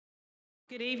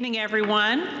Good evening,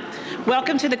 everyone.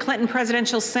 Welcome to the Clinton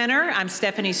Presidential Center. I'm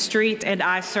Stephanie Street, and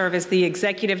I serve as the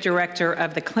Executive Director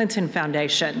of the Clinton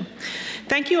Foundation.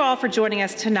 Thank you all for joining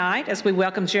us tonight as we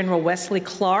welcome General Wesley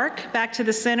Clark back to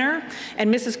the center.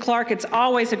 And Mrs. Clark, it's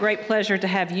always a great pleasure to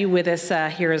have you with us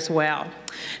here as well.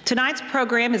 Tonight's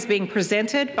program is being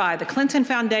presented by the Clinton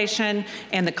Foundation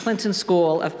and the Clinton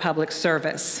School of Public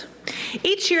Service.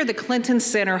 Each year, the Clinton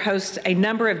Center hosts a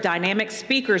number of dynamic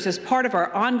speakers as part of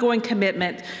our ongoing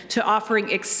commitment to offering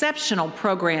exceptional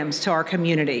programs to our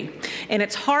community. And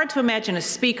it's hard to imagine a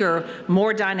speaker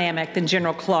more dynamic than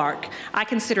General Clark. I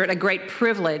consider it a great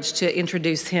privilege to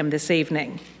introduce him this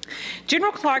evening.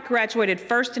 General Clark graduated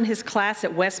first in his class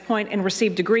at West Point and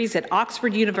received degrees at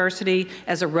Oxford University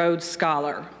as a Rhodes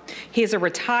Scholar. He is a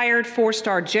retired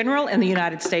four-star general in the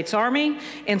United States Army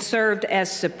and served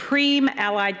as Supreme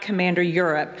Allied Commander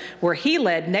Europe, where he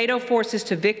led NATO forces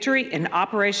to victory in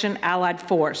Operation Allied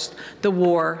Force, the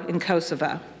war in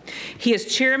Kosovo. He is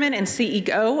chairman and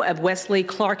CEO of Wesley,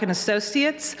 Clark &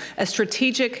 Associates, a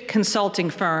strategic consulting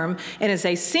firm, and is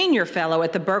a senior fellow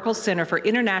at the Burkle Center for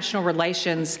International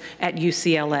Relations at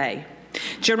UCLA.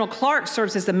 General Clark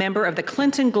serves as a member of the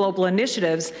Clinton Global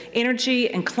Initiative's Energy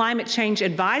and Climate Change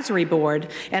Advisory Board,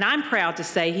 and I'm proud to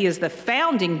say he is the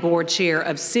founding board chair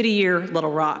of City Year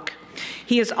Little Rock.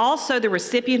 He is also the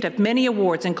recipient of many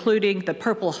awards, including the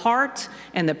Purple Heart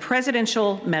and the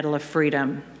Presidential Medal of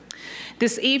Freedom.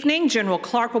 This evening, General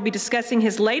Clark will be discussing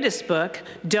his latest book,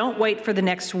 Don't Wait for the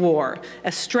Next War,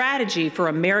 a strategy for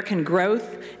American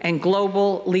growth and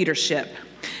global leadership.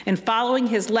 And following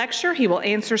his lecture, he will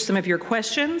answer some of your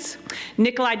questions.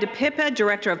 Nikolai DePippa,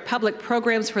 Director of Public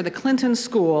Programs for the Clinton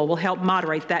School, will help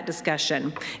moderate that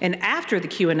discussion. And after the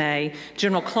Q&A,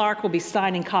 General Clark will be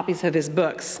signing copies of his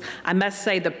books. I must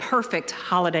say, the perfect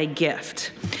holiday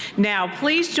gift. Now,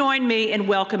 please join me in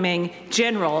welcoming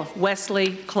General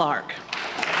Wesley Clark.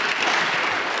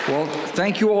 Well,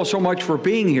 thank you all so much for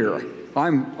being here.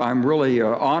 I'm really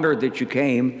honored that you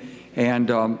came, and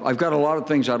I've got a lot of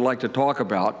things I'd like to talk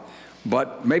about,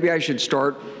 but maybe I should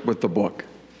start with the book.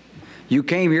 You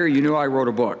came here, you knew I wrote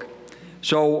a book.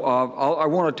 So I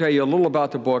want to tell you a little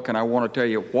about the book, and I want to tell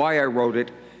you why I wrote it,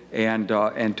 and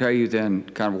tell you then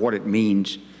kind of what it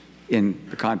means in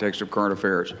the context of current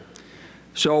affairs.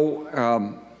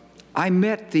 So I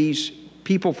met these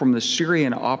people from the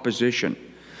Syrian opposition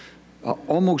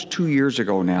almost 2 years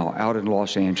ago now out in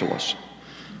Los Angeles.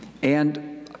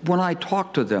 And when I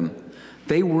talked to them,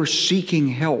 they were seeking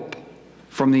help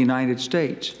from the United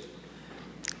States.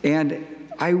 And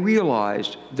I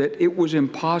realized that it was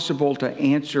impossible to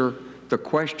answer the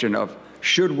question of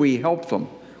should we help them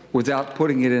without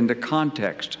putting it into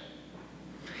context.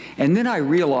 And then I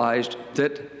realized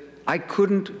that I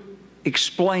couldn't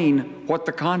explain what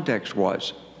the context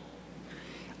was.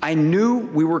 I knew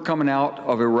we were coming out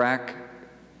of Iraq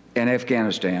and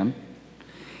Afghanistan,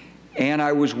 and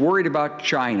I was worried about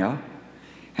China,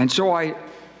 and so I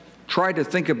tried to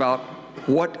think about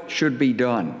what should be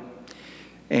done.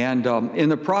 And in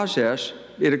the process,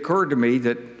 it occurred to me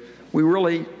that we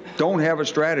really don't have a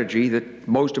strategy that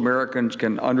most Americans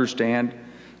can understand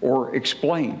or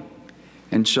explain.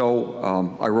 And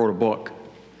so I wrote a book.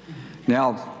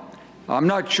 Now, I'm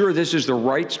not sure this is the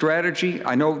right strategy.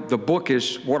 I know the book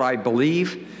is what I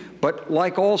believe, but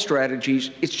like all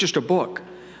strategies, it's just a book.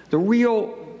 The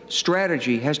real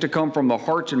strategy has to come from the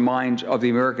hearts and minds of the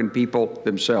American people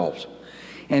themselves.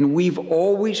 And we've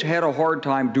always had a hard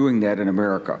time doing that in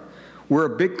America. We're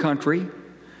a big country.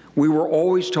 We were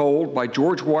always told by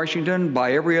George Washington,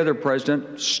 by every other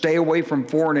president, stay away from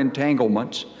foreign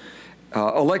entanglements.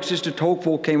 Alexis de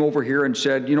Tocqueville came over here and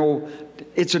said, you know,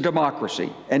 it's a democracy,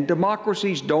 and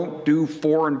democracies don't do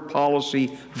foreign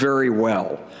policy very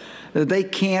well. They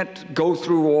can't go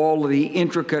through all of the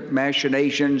intricate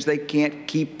machinations. They can't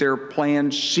keep their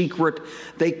plans secret.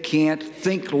 They can't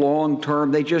think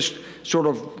long-term. They just sort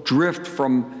of drift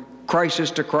from crisis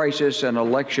to crisis and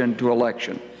election to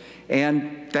election.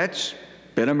 And that's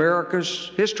been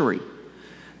America's history.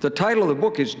 The title of the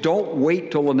book is Don't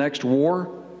Wait Till the Next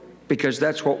War, because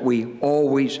that's what we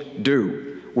always do.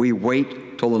 We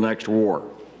wait till the next war.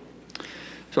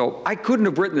 So I couldn't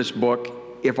have written this book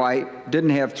if I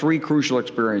didn't have three crucial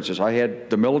experiences. I had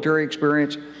the military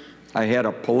experience, I had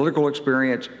a political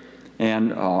experience,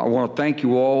 and I want to thank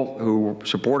you all who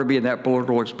supported me in that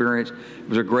political experience. It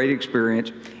was a great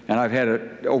experience, and I've had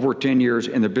it over 10 years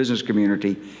in the business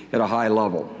community at a high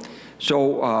level.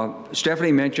 So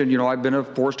Stephanie mentioned, you know, I've been a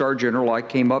four-star general. I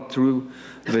came up through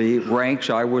the ranks.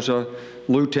 I was a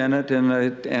lieutenant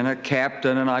and a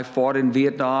captain, and I fought in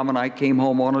Vietnam, and I came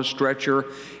home on a stretcher,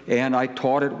 and I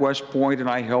taught at West Point, and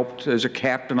I helped as a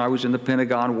captain. I was in the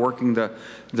Pentagon working the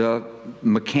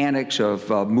mechanics of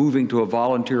moving to a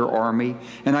volunteer army,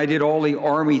 and I did all the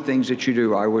Army things that you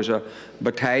do. I was a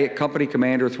battalion company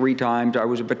commander 3 times. I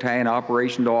was a battalion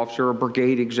operations officer, a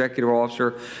brigade executive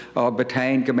officer, a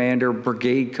battalion commander,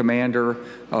 brigade commander,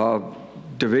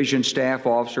 division staff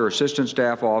officer, assistant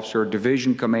staff officer,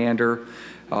 division commander,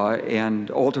 and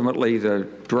ultimately the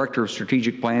director of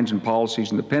strategic plans and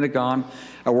policies in the Pentagon.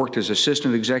 I worked as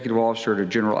assistant executive officer to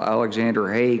General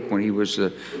Alexander Haig when he was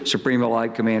the Supreme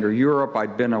Allied Commander Europe.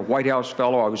 I'd been a White House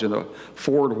fellow. I was in the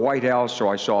Ford White House, so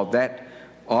I saw that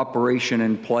operation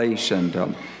in place.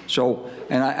 And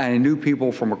I knew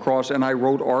people from across, and I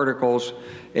wrote articles,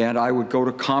 and I would go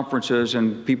to conferences,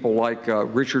 and people like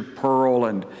Richard Pearl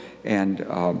and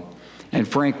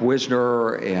Frank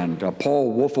Wisner and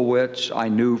Paul Wolfowitz I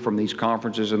knew from these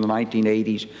conferences in the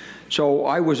 1980s. So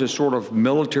I was a sort of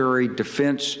military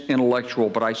defense intellectual,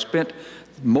 but I spent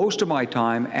most of my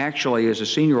time actually as a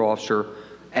senior officer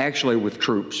actually with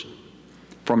troops.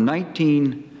 From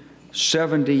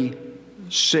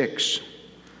 1976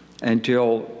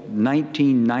 until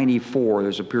 1994,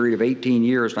 there's a period of 18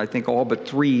 years, and I think all but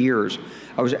 3 years,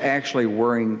 I was actually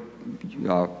wearing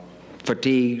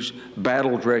fatigues,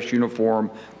 battle dress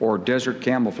uniform, or desert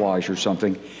camouflage or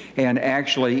something, and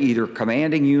actually either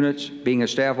commanding units, being a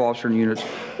staff officer in units,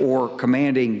 or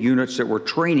commanding units that were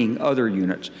training other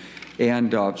units.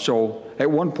 And so at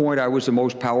one point I was the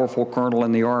most powerful colonel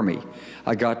in the Army.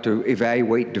 I got to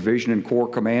evaluate division and corps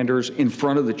commanders in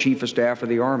front of the Chief of Staff of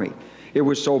the Army. It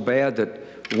was so bad that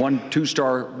one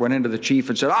 2-star went into the chief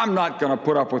and said, "I'm not going to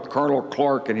put up with Colonel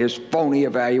Clark and his phony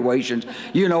evaluations.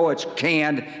 You know it's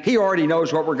canned. He already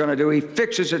knows what we're going to do. He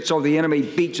fixes it so the enemy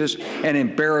beats us and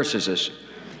embarrasses us."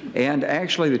 And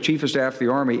actually, the Chief of Staff of the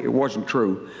Army, it wasn't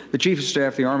true. The Chief of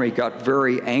Staff of the Army got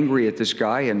very angry at this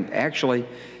guy, and actually,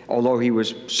 although he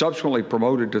was subsequently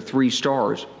promoted to 3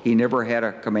 stars, he never had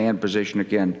a command position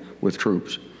again with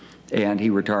troops. And he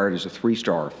retired as a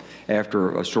 3-star.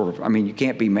 After a sort of, I mean, you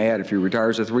can't be mad if he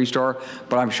retires a 3-star,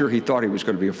 but I'm sure he thought he was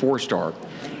going to be a 4-star.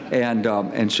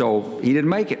 And so he didn't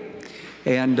make it.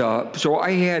 And so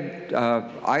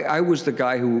I was the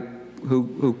guy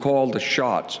who called the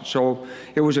shots. So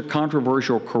it was a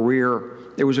controversial career.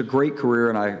 It was a great career,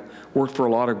 and I worked for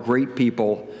a lot of great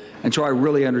people. And so I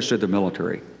really understood the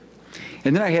military.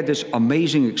 And then I had this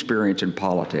amazing experience in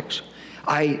politics.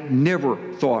 I never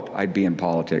thought I'd be in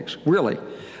politics, really.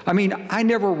 I mean, I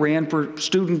never ran for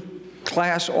student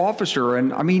class officer,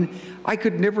 and I mean, I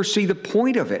could never see the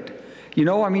point of it. You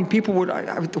know, I mean, people would,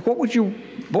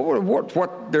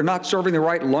 they're not serving the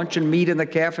right luncheon meat in the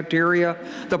cafeteria.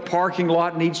 The parking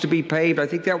lot needs to be paved. I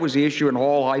think that was the issue in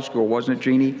Hall High School, wasn't it,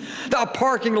 Jeannie? The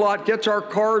parking lot gets our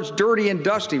cars dirty and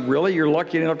dusty. Really? You're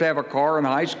lucky enough to have a car in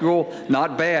high school?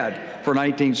 Not bad for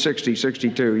 1960,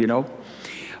 62, you know?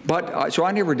 But, so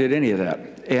I never did any of that.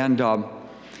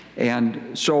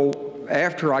 And so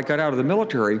after I got out of the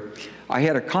military, I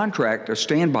had a contract, a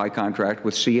standby contract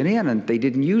with CNN, and they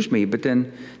didn't use me. But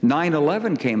then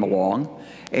 9/11 came along,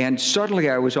 and suddenly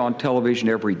I was on television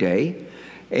every day.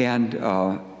 And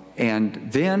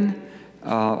then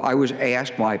I was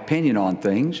asked my opinion on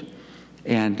things.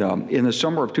 And in the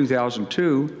summer of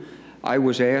 2002, I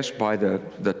was asked by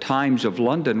the Times of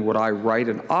London, would I write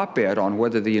an op-ed on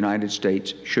whether the United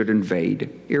States should invade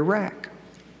Iraq.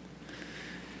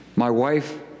 My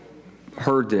wife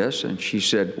heard this, and she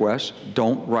said, "Wes,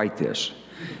 don't write this."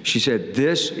 She said,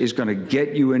 "This is going to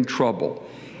get you in trouble.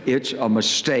 It's a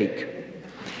mistake."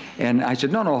 And I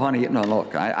said, "No, honey, no,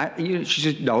 look." She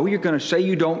said, "No, you're going to say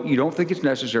you don't think it's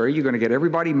necessary. You're going to get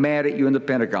everybody mad at you in the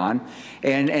Pentagon,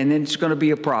 and then it's going to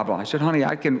be a problem." I said, "Honey,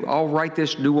 I'll write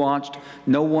this nuanced.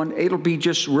 It'll be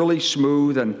just really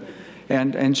smooth."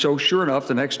 And so sure enough,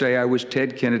 the next day I was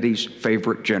Ted Kennedy's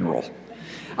favorite general.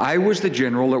 I was the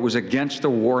general that was against the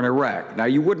war in Iraq. Now,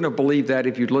 you wouldn't have believed that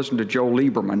if you'd listened to Joe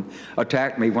Lieberman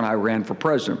attack me when I ran for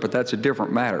president, but that's a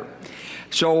different matter.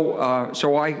 So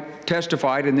I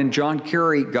testified, and then John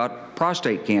Kerry got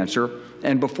prostate cancer,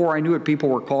 and before I knew it, people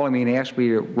were calling me and asked me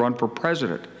to run for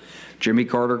president. Jimmy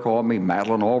Carter called me,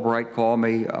 Madeleine Albright called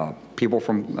me, people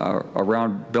from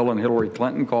around Bill and Hillary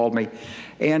Clinton called me,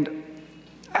 and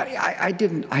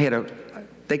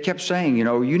they kept saying, you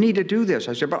know, you need to do this.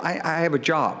 I said, but I have a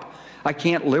job. I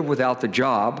can't live without the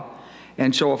job.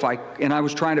 And so I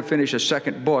was trying to finish a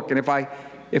second book, and if I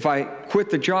quit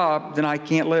the job, then I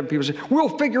can't live. People say,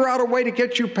 we'll figure out a way to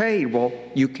get you paid. Well,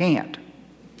 you can't.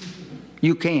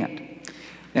 You can't.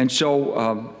 And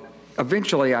so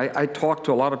eventually I talked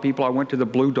to a lot of people. I went to the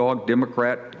Blue Dog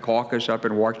Democrat caucus up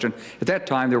in Washington. At that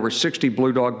time, there were 60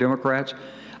 Blue Dog Democrats.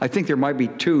 I think there might be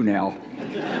 2 now,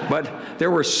 but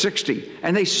there were 60.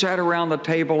 And they sat around the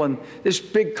table in this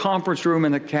big conference room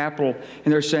in the Capitol,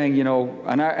 and they're saying, you know,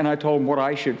 and I told them what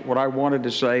I wanted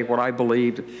to say, what I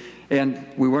believed. And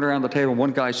we went around the table.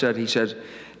 One guy said, he says,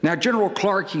 now, General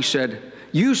Clark, he said,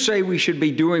 you say we should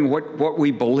be doing what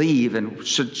we believe and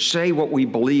should say what we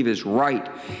believe is right.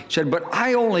 He said, but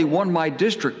I only won my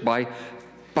district by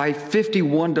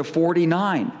 51 to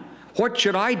 49. What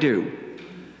should I do?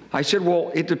 I said,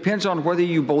 well, it depends on whether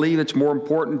you believe it's more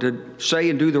important to say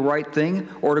and do the right thing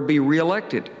or to be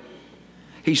reelected.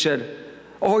 He said,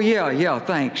 oh, yeah,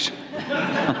 thanks.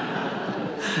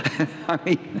 I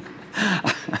mean,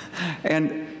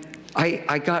 and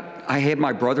I had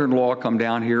my brother-in-law come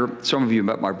down here. Some of you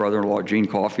met my brother-in-law, Gene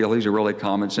Caulfield. He's a really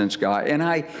common sense guy. And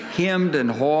I hemmed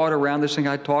and hawed around this thing.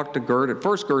 I talked to Gert. At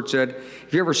first, Gert said,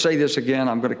 if you ever say this again,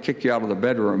 I'm going to kick you out of the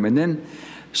bedroom. And then,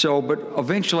 but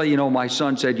eventually, you know, my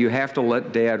son said, you have to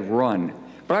let Dad run.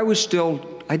 But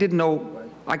I didn't know.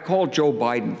 I called Joe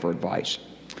Biden for advice.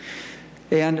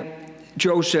 And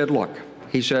Joe said, look,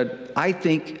 he said, I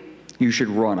think you should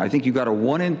run. I think you got a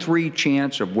 1 in 3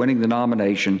 chance of winning the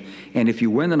nomination, and if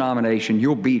you win the nomination,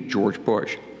 you'll beat George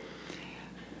Bush.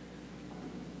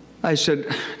 I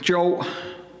said, Joe,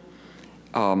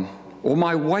 well,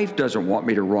 my wife doesn't want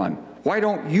me to run. Why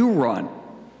don't you run?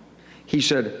 He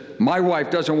said, my wife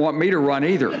doesn't want me to run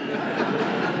either.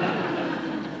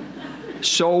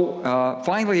 So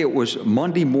finally, it was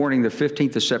Monday morning, the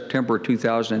 15th of September,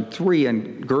 2003,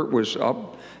 and Gert was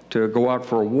up to go out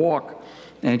for a walk.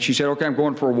 And she said, okay, I'm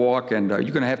going for a walk, and you're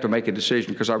going to have to make a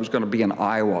decision, because I was going to be in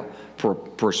Iowa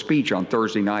for a speech on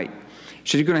Thursday night.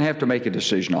 She said, you're going to have to make a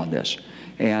decision on this.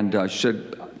 And she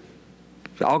said,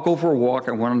 I'll go for a walk,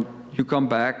 and when you come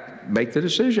back, make the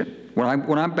decision.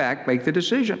 When I'm back, make the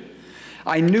decision.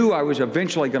 I knew I was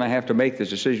eventually going to have to make this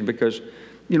decision because,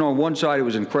 you know, on one side it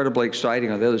was incredibly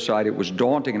exciting, on the other side it was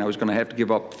daunting, and I was going to have to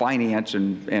give up finance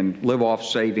and live off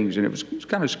savings, and it was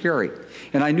kind of scary.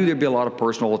 And I knew there'd be a lot of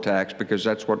personal attacks because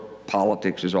that's what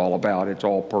politics is all about. It's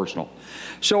all personal.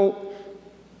 So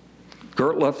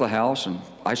Gert left the house, and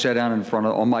I sat down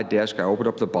on my desk. I opened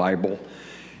up the Bible,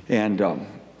 and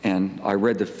I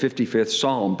read the 55th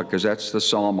Psalm, because that's the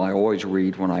psalm I always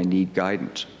read when I need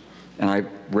guidance. And I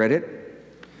read it.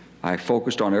 I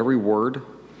focused on every word.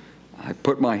 I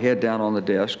put my head down on the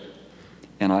desk,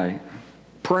 and I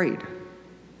prayed.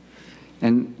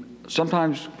 And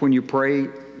sometimes when you pray,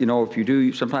 you know, if you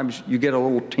do, sometimes you get a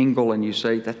little tingle and you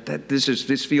say,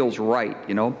 this feels right,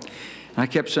 you know. And I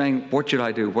kept saying, what should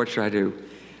I do? What should I do?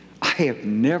 I have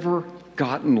never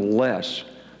gotten less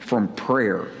from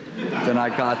prayer than I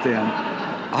got then.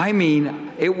 I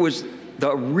mean, it was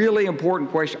the really important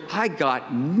question. I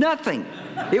got nothing.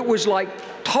 It was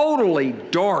like totally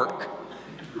dark.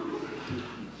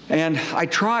 And I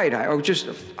tried.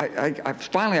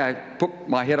 Finally, I put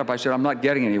my head up. I said, I'm not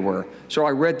getting anywhere. So I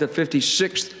read the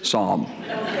 56th Psalm.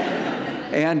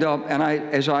 And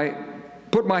as I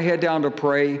put my head down to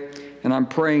pray, and I'm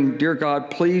praying, dear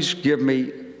God, please give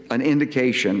me an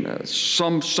indication,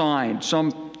 some sign,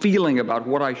 some feeling about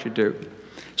what I should do.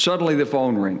 Suddenly the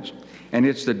phone rings, and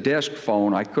it's the desk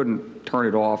phone. I couldn't turn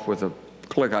it off with a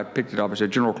click. I picked it up. I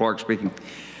said, General Clark speaking.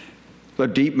 A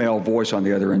deep male voice on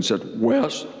the other end said,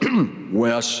 Wes,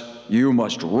 Wes, you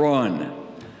must run.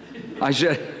 I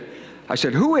said,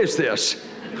 who is this?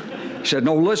 He said,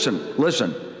 no,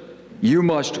 listen, you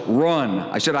must run.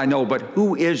 I said, I know, but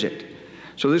who is it?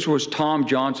 So this was Tom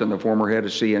Johnson, the former head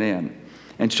of CNN.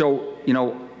 And so, you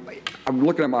know, I'm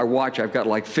looking at my watch. I've got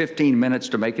like 15 minutes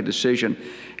to make a decision.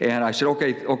 And I said,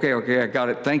 okay, I got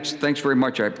it. Thanks very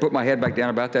much. I put my head back down.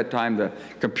 About that time, the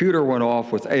computer went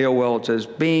off with AOL. It says,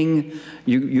 Bing,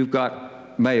 you've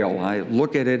got mail. I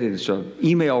look at it. It's an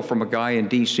email from a guy in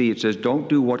D.C. It says, don't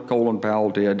do what Colin Powell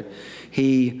did.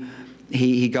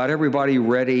 He got everybody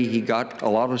ready. He got a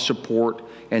lot of support,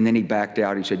 and then he backed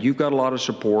out. He said, you've got a lot of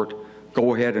support.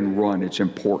 Go ahead and run. It's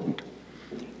important.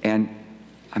 And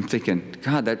I'm thinking,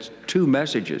 God, that's 2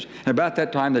 messages. And about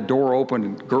that time, the door opened,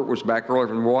 and Gert was back early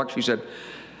from the walk. She said,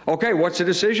 okay, what's the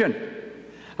decision?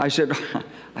 I said,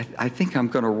 I think I'm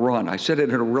going to run. I said it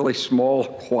in a really small,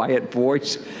 quiet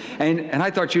voice. And I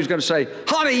thought she was going to say,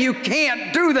 honey, you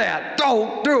can't do that.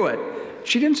 Don't do it.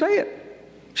 She didn't say it.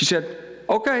 She said,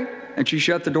 okay. And she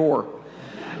shut the door.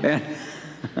 And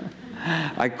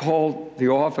I called the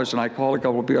office, and I called a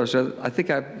couple of people. I said, I think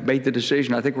I've made the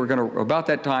decision. I think we're going to, about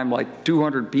that time, like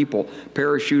 200 people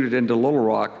parachuted into Little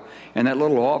Rock. And that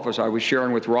little office I was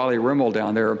sharing with Raleigh Rimmel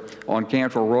down there on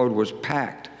Cantrell Road was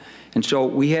packed. And so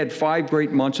we had 5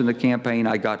 great months in the campaign.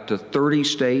 I got to 30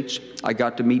 states. I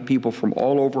got to meet people from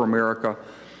all over America.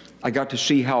 I got to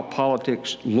see how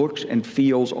politics looks and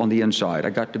feels on the inside.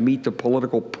 I got to meet the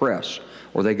political press,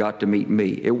 or they got to meet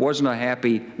me. It wasn't a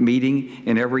happy meeting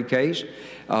in every case,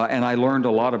 and I learned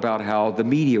a lot about how the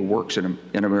media works in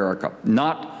America.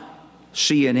 Not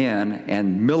CNN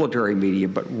and military media,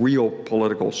 but real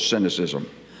political cynicism.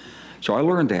 So I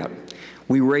learned that.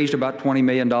 We raised about $20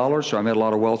 million, so I met a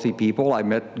lot of wealthy people. I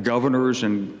met governors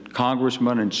and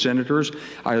congressmen and senators.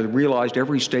 I realized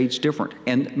every state's different.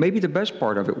 And maybe the best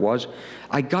part of it was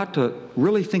I got to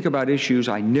really think about issues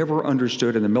I never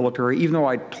understood in the military, even though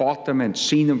I taught them and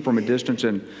seen them from a distance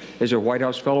and as a White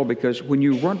House fellow, because when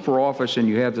you run for office and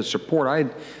you have the support, I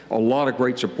had a lot of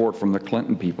great support from the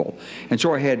Clinton people. And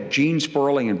so I had Gene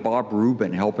Sperling and Bob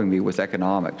Rubin helping me with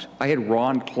economics. I had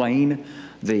Ron Klain,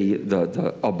 the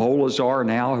Ebola czar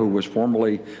now, who was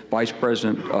formerly Vice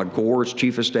President Gore's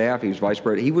chief of staff. He was vice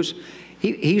president.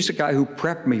 He's the guy who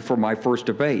prepped me for my first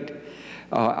debate.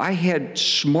 I had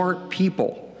smart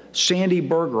people. Sandy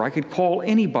Berger, I could call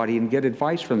anybody and get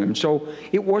advice from them. So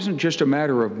it wasn't just a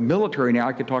matter of military now.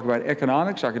 I could talk about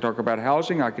economics, I could talk about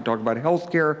housing, I could talk about health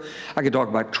care, I could talk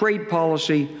about trade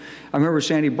policy. I remember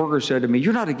Sandy Berger said to me,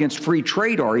 "You're not against free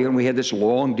trade, are you?" And we had this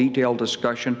long, detailed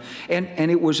discussion. And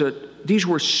it was these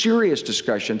were serious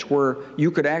discussions where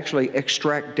you could actually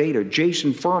extract data.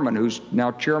 Jason Furman, who's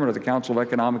now chairman of the Council of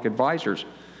Economic Advisors,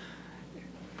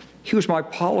 he was my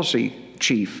policy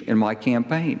chief in my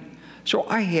campaign. So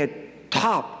I had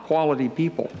top quality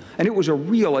people, and it was a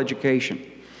real education.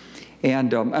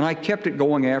 And I kept it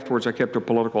going afterwards. I kept a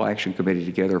political action committee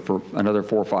together for another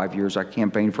 4 or 5 years. I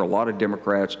campaigned for a lot of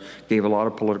Democrats, gave a lot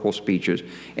of political speeches,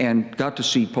 and got to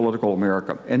see political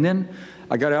America. And then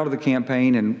I got out of the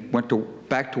campaign and went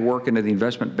back to work into the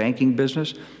investment banking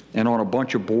business and on a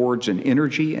bunch of boards in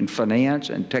energy and finance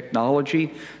and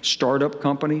technology, startup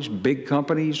companies, big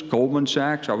companies, Goldman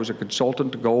Sachs. I was a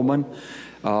consultant to Goldman.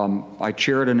 I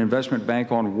chaired an investment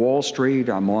bank on Wall Street.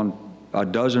 I'm on a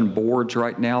dozen boards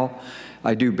right now.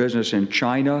 I do business in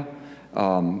China,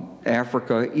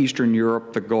 Africa, Eastern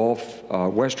Europe, the Gulf,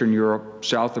 Western Europe,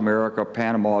 South America,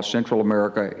 Panama, Central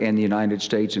America, and the United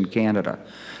States and Canada.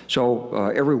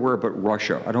 So everywhere but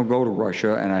Russia. I don't go to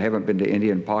Russia, and I haven't been to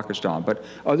India and Pakistan. But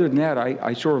other than that,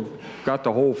 I sort of got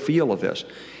the whole feel of this.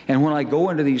 And when I go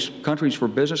into these countries for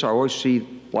business, I always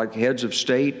see like heads of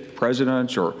state,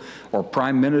 presidents, or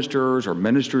prime ministers, or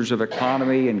ministers of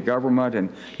economy and government, and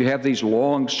you have these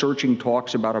long, searching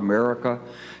talks about America.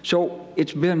 So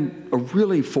it's been a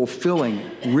really fulfilling,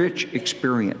 rich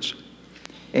experience.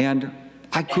 And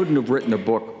I couldn't have written a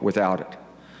book without it.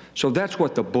 So that's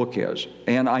what the book is.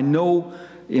 And I know,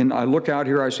 I look out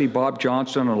here, I see Bob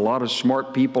Johnson and a lot of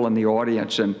smart people in the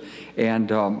audience,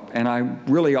 and I'm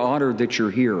really honored that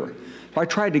you're here. I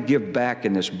tried to give back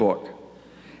in this book.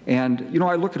 And, you know,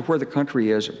 I look at where the country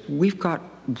is. We've got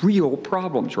real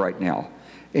problems right now.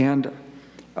 And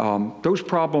those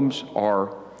problems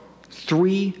are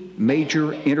 3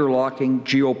 major interlocking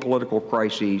geopolitical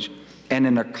crises and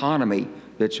an economy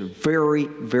that's very,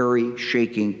 very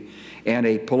shaky, and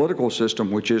a political system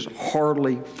which is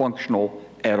hardly functional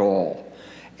at all.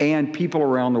 And people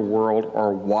around the world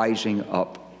are wising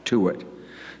up to it.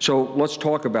 So let's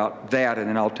talk about that, and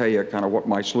then I'll tell you kind of what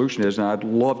my solution is, and I'd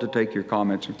love to take your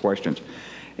comments and questions.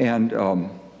 And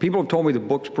people have told me the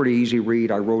book's pretty easy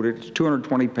read. I wrote it. It's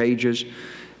 220 pages,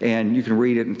 and you can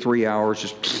read it in 3 hours,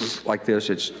 just like this.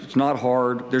 It's not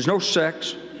hard. There's no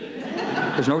sex.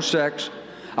 There's no sex.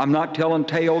 I'm not telling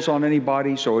tales on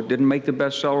anybody, so it didn't make the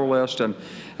bestseller list, and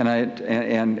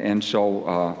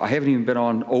so I haven't even been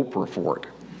on Oprah for it,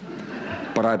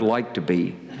 but I'd like to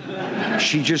be.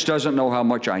 She just doesn't know how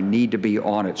much I need to be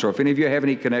on it. So if any of you have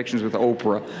any connections with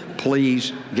Oprah,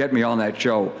 please get me on that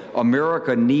show.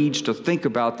 America needs to think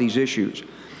about these issues.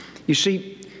 You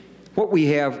see, what we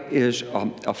have is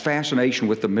a fascination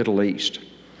with the Middle East.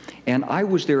 And I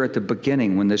was there at the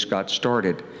beginning when this got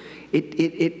started.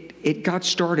 It got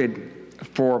started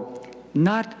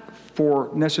not for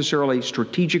necessarily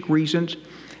strategic reasons,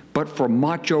 but for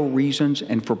macho reasons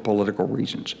and for political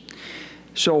reasons.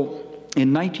 So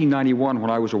in 1991,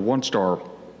 when I was a one-star,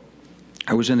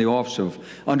 I was in the office of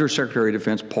Undersecretary of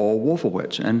Defense Paul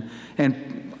Wolfowitz, and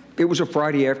it was a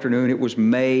Friday afternoon. It was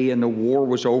May, and the war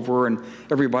was over, and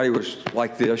everybody was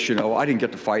like this. You know, I didn't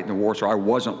get to fight in the war, so I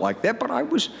wasn't like that, but I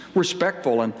was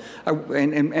respectful.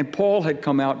 And Paul had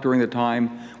come out during the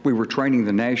time we were training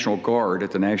the National Guard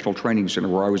at the National Training Center,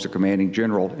 where I was the commanding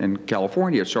general in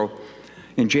California. So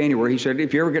in January, he said,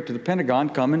 "If you ever get to the Pentagon,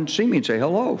 come and see me and say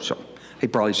hello." So he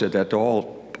probably said that to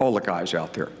all the guys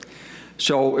out there.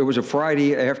 So it was a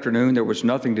Friday afternoon. There was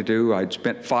nothing to do. I'd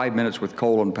spent 5 minutes with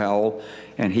Colin Powell,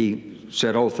 and he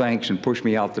said, "Oh, thanks," and pushed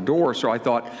me out the door. So I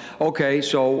thought, okay,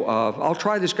 so I'll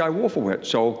try this guy Wolfowitz.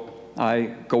 So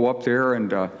I go up there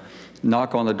and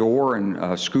knock on the door,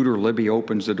 and Scooter Libby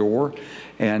opens the door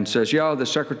and says, "Yeah,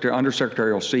 the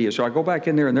undersecretary will see you." So I go back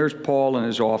in there, and there's Paul in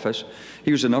his office.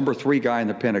 He was the number 3 guy in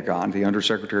the Pentagon, the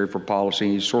undersecretary for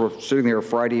policy. He's sort of sitting there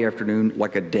Friday afternoon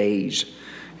like a daze.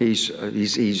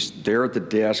 He's there at the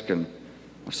desk, and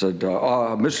I said,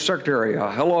 "Mr. Secretary,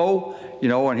 hello," you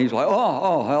know, and he's like,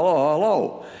 oh,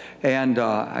 hello. And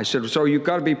I said, "So you've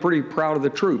got to be pretty proud of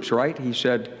the troops, right?" He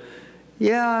said,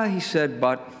 "Yeah," he said,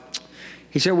 "but,"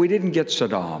 he said, "we didn't get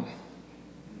Saddam."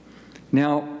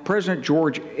 Now, President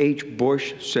George H.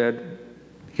 Bush said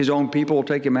his own people will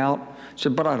take him out. I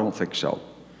said, "But I don't think so."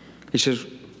 He says,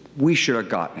 "We should have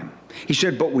gotten him." He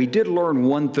said, "But we did learn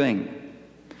one thing.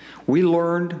 We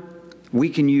learned we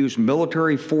can use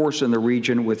military force in the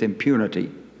region with impunity,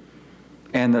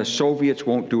 and the Soviets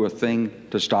won't do a thing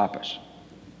to stop us."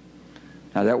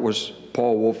 Now, that was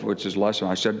Paul Wolfowitz's lesson.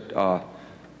 I said,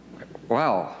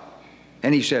 wow.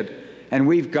 And he said, "And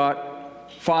we've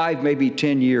got 5, maybe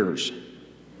 10 years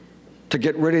to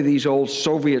get rid of these old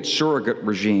Soviet surrogate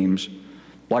regimes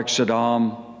like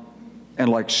Saddam and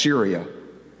like Syria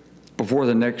before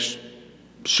the next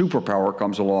superpower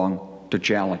comes along to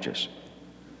challenge us."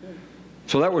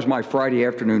 So that was my Friday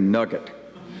afternoon nugget.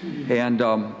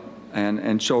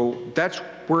 And so that's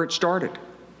where it started.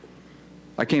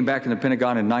 I came back in the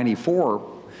Pentagon in '94.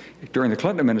 During the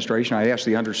Clinton administration, I asked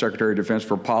the Undersecretary of Defense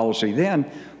for Policy then,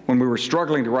 when we were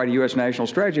struggling to write a U.S. national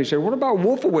strategy, I said, "What about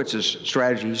Wolfowitz's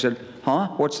strategy?" He said, "Huh?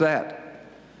 What's that?"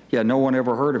 Yeah, no one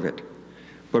ever heard of it.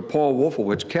 But Paul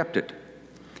Wolfowitz kept it.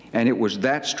 And it was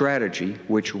that strategy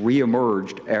which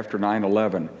reemerged after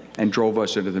 9/11 and drove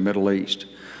us into the Middle East.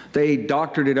 They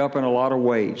doctored it up in a lot of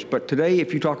ways. But today,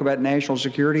 if you talk about national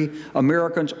security,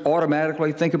 Americans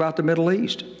automatically think about the Middle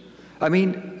East. I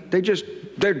mean,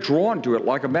 they're drawn to it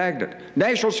like a magnet.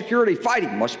 National security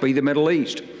fighting must be the Middle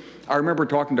East. I remember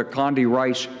talking to Condi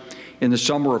Rice in the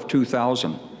summer of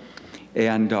 2000,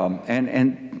 and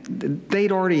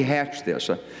they'd already hatched this.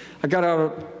 I got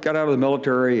out of the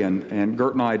military, and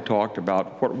Gert and I had talked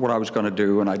about what I was going to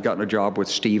do, and I'd gotten a job with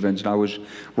Stevens, and I was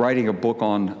writing a book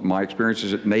on my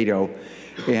experiences at NATO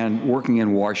and working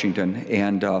in Washington,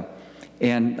 and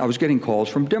I was getting calls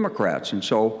from Democrats, and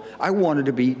so I wanted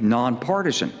to be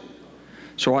nonpartisan.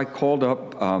 So I called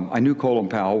up, I knew Colin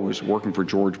Powell was working for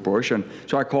George Bush, and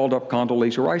so I called up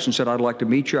Condoleezza Rice and said, "I'd like to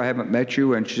meet you. I haven't met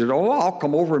you." And she said, "Oh, I'll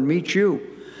come over and meet you."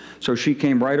 So she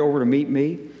came right over to meet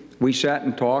me. We sat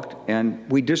and talked, and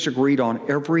we disagreed on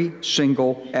every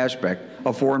single aspect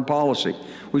of foreign policy.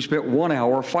 We spent 1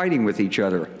 hour fighting with each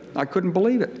other. I couldn't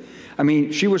believe it. I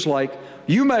mean, she was like,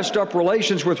 "You messed up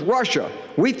relations with Russia.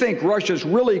 We think Russia's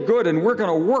really good, and we're going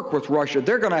to work with Russia.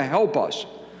 They're going to help us."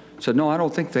 I said, "No, I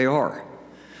don't think they are."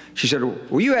 She said,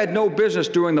 "Well, you had no business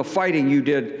doing the fighting you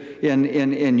did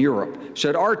in Europe."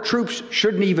 Said, "Our troops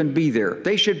shouldn't even be there.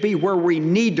 They should be where we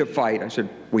need to fight." I said,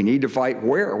 "We need to fight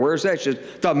where? Where's that?" She said,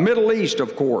 "The Middle East,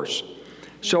 of course."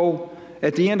 So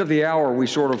at the end of the hour, we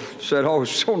sort of said, "Oh,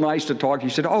 it's so nice to talk to you."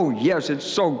 He said, "Oh, yes, it's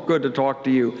so good to talk to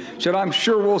you." He said, "I'm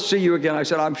sure we'll see you again." I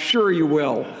said, "I'm sure you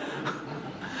will."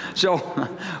 So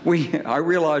I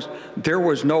realized there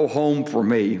was no home for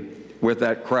me with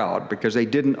that crowd, because they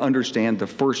didn't understand the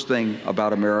first thing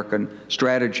about American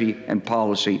strategy and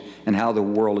policy and how the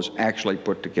world is actually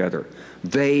put together.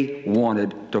 They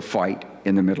wanted to fight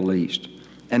in the Middle East.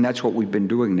 And that's what we've been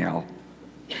doing now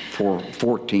for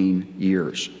 14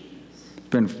 years.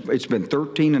 It's been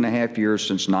 13 and a half years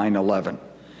since 9/11,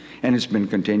 and it's been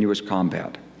continuous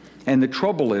combat. And the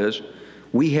trouble is,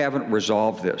 we haven't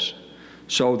resolved this.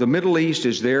 So the Middle East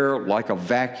is there like a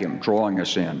vacuum drawing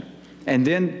us in. And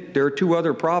then there are 2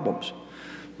 other problems.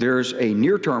 There's a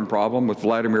near-term problem with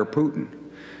Vladimir Putin.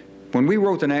 When we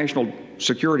wrote the national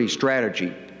security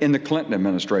strategy in the Clinton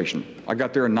administration, I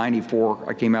got there in '94.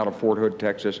 I came out of Fort Hood,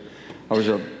 Texas. I was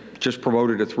just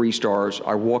promoted to 3 stars.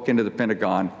 I walk into the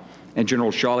Pentagon, and General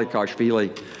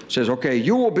Shalikashvili says, "Okay,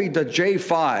 you will be the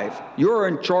J5. You're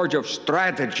in charge of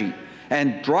strategy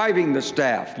and driving the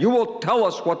staff. You will tell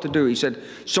us what to do." He said,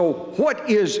 "So what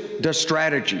is the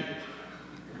strategy?"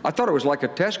 I thought it was like a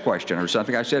test question or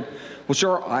something. I said, "Well,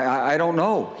 sir, I don't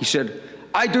know." He said,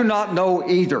 "I do not know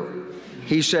either."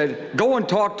 He said, "Go and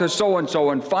talk to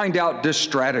so-and-so and find out this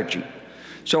strategy."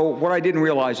 So what I didn't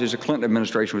realize is the Clinton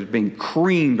administration was being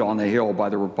creamed on the Hill by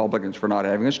the Republicans for not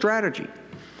having a strategy.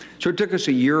 So it took us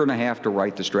a year and a half to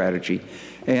write the strategy.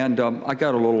 And I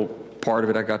got a little part of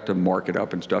it. I got to mark it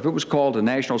up and stuff. It was called a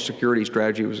national security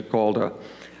strategy. It was called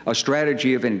a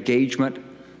strategy of engagement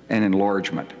and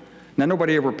enlargement. Now,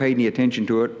 nobody ever paid any attention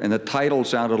to it, and the title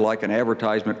sounded like an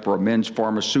advertisement for a men's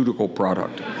pharmaceutical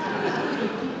product.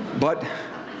 But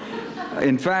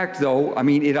in fact, though, I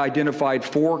mean, it identified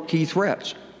 4 key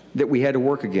threats that we had to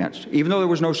work against. Even though there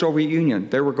was no Soviet Union,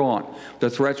 they were gone. The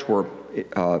threats were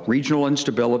regional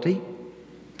instability.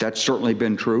 That's certainly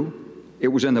been true. It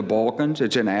was in the Balkans,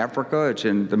 it's in Africa, it's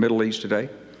in the Middle East today.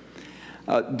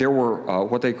 There were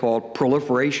what they called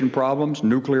proliferation problems,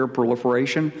 nuclear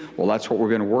proliferation. Well, that's what we've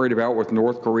been worried about with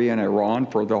North Korea and Iran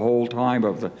for the whole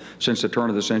time since the turn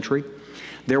of the century.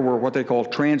 There were what they call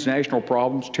transnational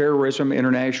problems, terrorism,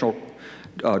 international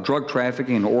drug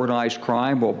trafficking, and organized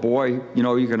crime. Well, boy, you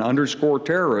know, you can underscore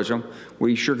terrorism.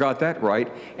 We sure got that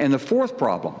right. And the 4th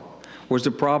problem was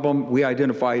the problem we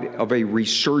identified of a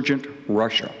resurgent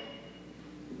Russia.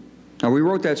 Now, we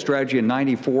wrote that strategy in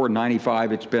 '94 and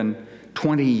 '95. It's been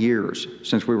 20 years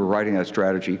since we were writing that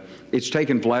strategy. It's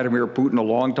taken Vladimir Putin a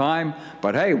long time,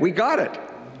 but hey, we got it.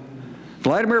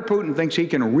 Vladimir Putin thinks he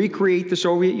can recreate the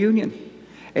Soviet Union,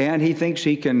 and he thinks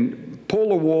he can pull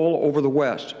the wool over the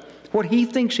West. What he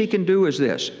thinks he can do is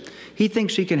this. He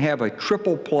thinks he can have a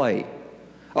triple play,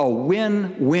 a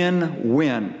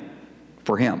win-win-win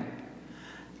for him.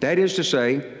 That is to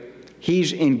say,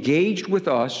 he's engaged with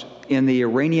us in the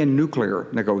Iranian nuclear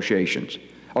negotiations.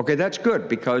 Okay, that's good,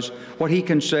 because what he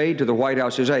can say to the White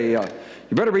House is, hey, you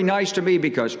better be nice to me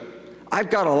because I've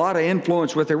got a lot of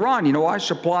influence with Iran. You know, I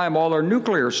supply them all their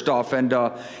nuclear stuff, and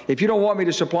if you don't want me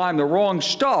to supply them the wrong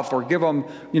stuff or give them,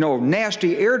 you know,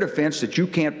 nasty air defense that you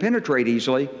can't penetrate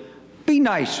easily, be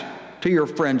nice to your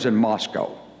friends in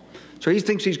Moscow. So he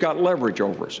thinks he's got leverage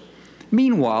over us.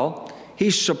 Meanwhile,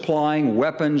 he's supplying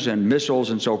weapons and missiles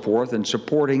and so forth and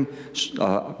supporting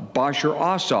Bashar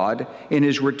Assad in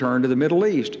his return to the Middle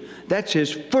East. That's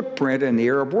his footprint in the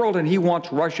Arab world, and he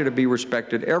wants Russia to be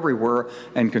respected everywhere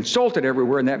and consulted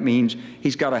everywhere, and that means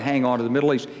he's got to hang on to the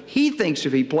Middle East. He thinks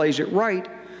if he plays it right,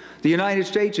 the United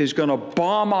States is going to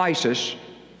bomb ISIS,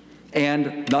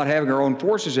 and not having our own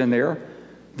forces in there,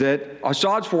 that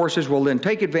Assad's forces will then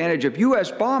take advantage of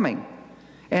U.S. bombing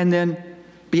and then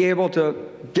be able to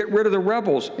get rid of the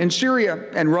rebels in Syria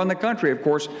and run the country. Of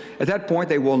course, at that point,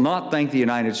 they will not thank the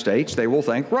United States. They will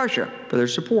thank Russia for their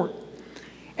support.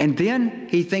 And then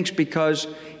he thinks because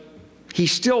he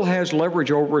still has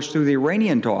leverage over us through the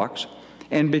Iranian talks,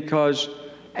 and because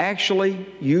actually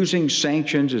using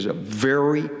sanctions is a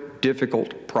very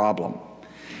difficult problem.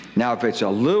 Now, if it's a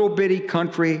little bitty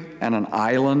country and an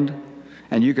island,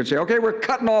 and you can say, okay, we're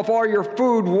cutting off all your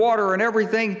food, water, and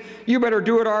everything, you better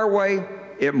do it our way,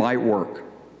 it might work.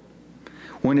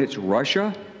 When it's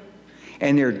Russia,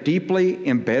 and they're deeply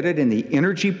embedded in the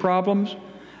energy problems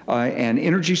and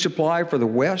energy supply for the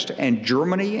West, and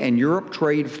Germany and Europe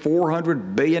trade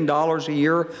 $400 billion a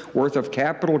year worth of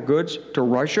capital goods to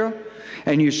Russia,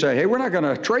 and you say, hey, we're not going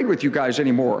to trade with you guys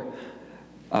anymore.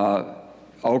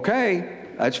 Okay,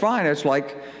 that's fine. It's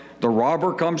like the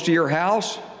robber comes to your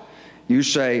house. You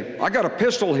say, I got a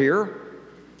pistol here,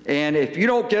 and if you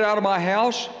don't get out of my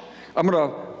house, I'm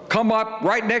going to come up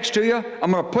right next to you.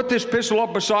 I'm going to put this pistol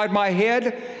up beside my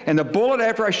head, and the bullet,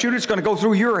 after I shoot it, is going to go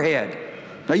through your head.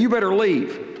 Now, you better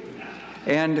leave.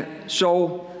 And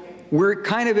so we're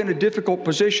kind of in a difficult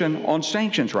position on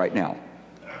sanctions right now.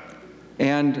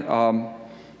 And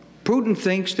Putin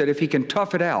thinks that if he can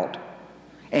tough it out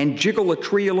and jiggle the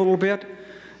tree a little bit,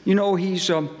 you know,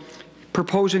 he's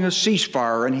proposing a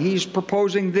ceasefire, and he's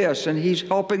proposing this, and he's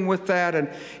helping with that, and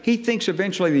he thinks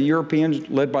eventually the Europeans,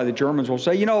 led by the Germans, will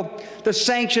say, you know, the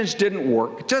sanctions didn't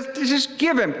work. Just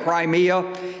give him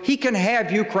Crimea. He can have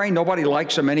Ukraine. Nobody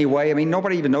likes him anyway. I mean,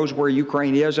 nobody even knows where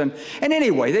Ukraine is, and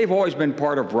anyway, they've always been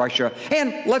part of Russia,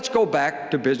 and let's go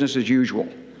back to business as usual.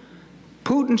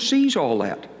 Putin sees all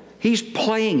that. He's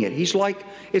playing it.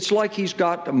 It's like he's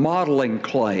got modeling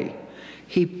clay.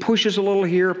 He pushes a little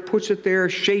here, puts it there,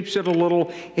 shapes it a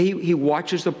little. He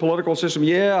watches the political system.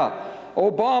 Yeah,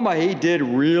 Obama, he did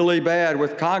really bad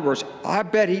with Congress. I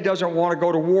bet he doesn't want to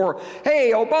go to war.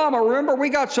 Hey, Obama, remember, we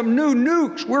got some new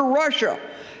nukes. We're Russia.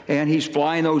 And he's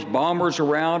flying those bombers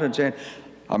around and saying,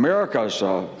 America's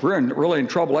really in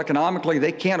trouble economically.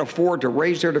 They can't afford to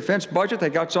raise their defense budget. They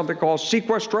got something called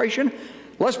sequestration.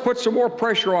 Let's put some more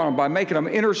pressure on them by making them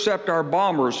intercept our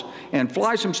bombers and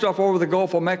fly some stuff over the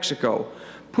Gulf of Mexico.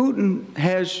 Putin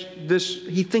has this,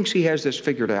 he thinks he has this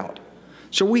figured out.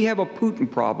 So we have a Putin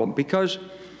problem, because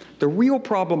the real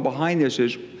problem behind this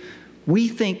is we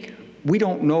think we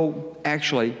don't know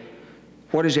actually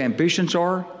what his ambitions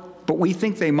are, but we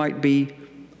think they might be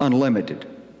unlimited.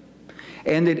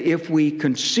 And that if we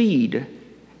concede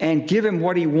and give him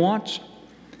what he wants,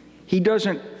 he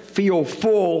doesn't feel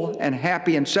full and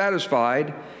happy and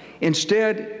satisfied.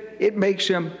 Instead, it makes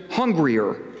him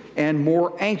hungrier and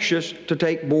more anxious to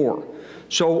take more.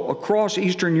 So across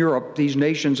Eastern Europe, these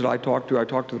nations that I talked to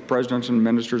the presidents and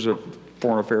ministers of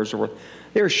foreign affairs, and so forth,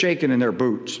 they're shaking in their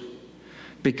boots.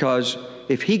 Because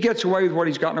if he gets away with what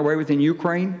he's gotten away with in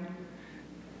Ukraine,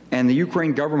 and the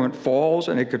Ukraine government falls,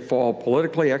 and it could fall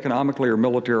politically, economically, or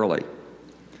militarily,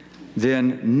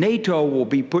 then NATO will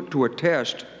be put to a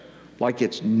test like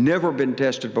it's never been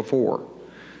tested before.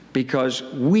 Because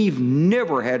we've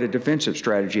never had a defensive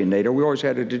strategy in NATO. We always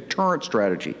had a deterrent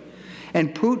strategy.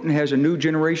 And Putin has a new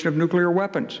generation of nuclear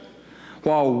weapons.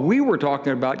 While we were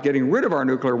talking about getting rid of our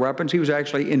nuclear weapons, he was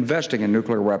actually investing in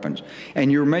nuclear weapons.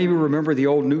 And you maybe remember the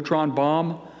old neutron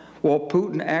bomb? Well,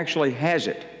 Putin actually has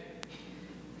it.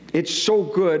 It's so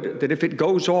good that if it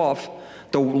goes off,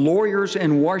 the lawyers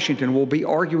in Washington will be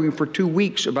arguing for 2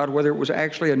 weeks about whether it was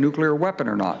actually a nuclear weapon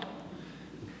or not.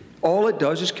 All it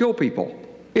does is kill people.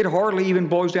 It hardly even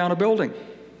blows down a building.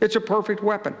 It's a perfect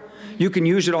weapon. You can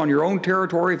use it on your own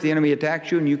territory if the enemy attacks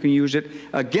you, and you can use it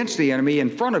against the enemy in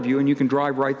front of you, and you can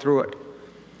drive right through it.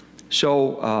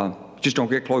 So just don't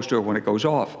get close to it when it goes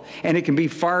off. And it can be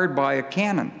fired by a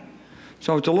cannon.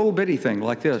 So it's a little bitty thing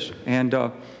like this. And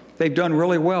they've done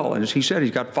really well. And as he said,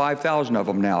 he's got 5,000 of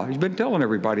them now. He's been telling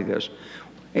everybody this.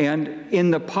 And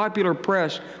in the popular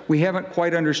press, we haven't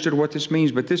quite understood what this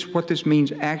means, but what this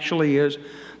means actually is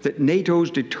that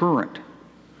NATO's deterrent,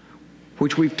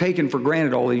 which we've taken for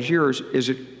granted all these years,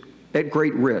 is at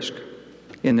great risk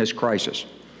in this crisis.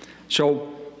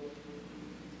 So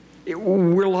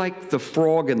we're like the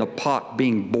frog in the pot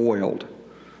being boiled.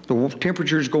 The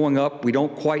temperature's going up, we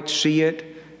don't quite see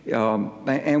it,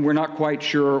 and we're not quite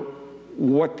sure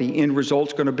what the end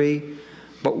result's going to be,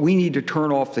 but we need to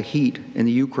turn off the heat in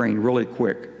the Ukraine really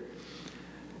quick.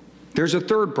 There's a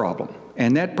third problem,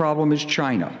 and that problem is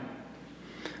China.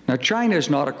 Now, China is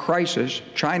not a crisis.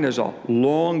 China is a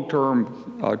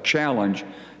long-term challenge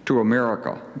to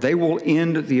America. They will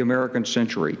end the American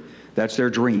century. That's their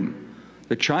dream.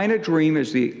 The China dream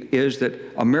is that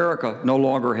America no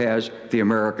longer has the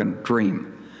American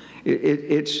dream.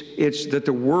 It's that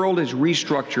the world is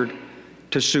restructured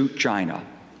to suit China.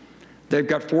 They've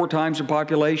got 4 times the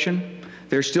population.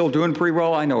 They're still doing pretty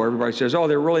well. I know everybody says, oh,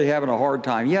 they're really having a hard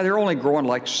time. Yeah, they're only growing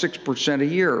like 6% a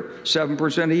year,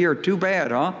 7% a year. Too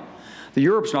bad, huh? The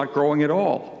Europe's not growing at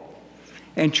all.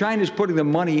 And China's putting the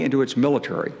money into its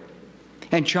military.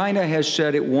 And China has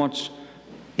said it wants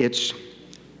its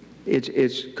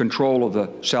control of the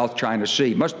South China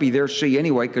Sea. Must be their sea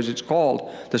anyway, because it's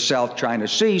called the South China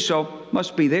Sea, so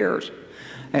must be theirs.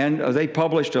 And they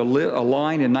published a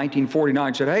line in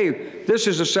 1949, said, hey, this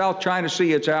is the South China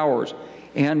Sea, it's ours.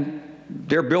 And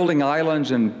they're building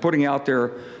islands and putting out their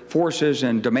forces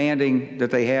and demanding that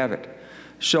they have it.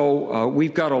 So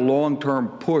we've got a long-term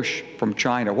push from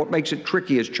China. What makes it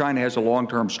tricky is China has a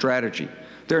long-term strategy.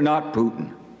 They're not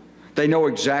Putin. They know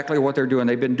exactly what they're doing.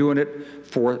 They've been doing it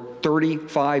for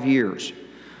 35 years.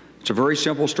 It's a very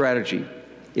simple strategy.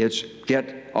 It's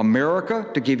get America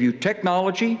to give you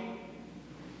technology,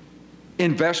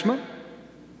 investment,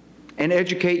 and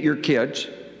educate your kids,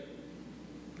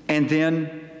 and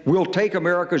then we'll take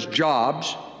America's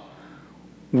jobs,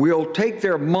 we'll take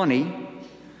their money,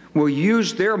 we'll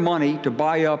use their money to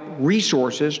buy up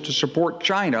resources to support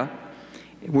China,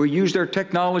 we'll use their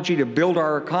technology to build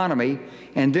our economy,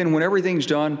 and then when everything's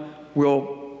done,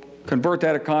 we'll convert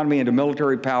that economy into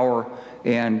military power,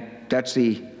 and that's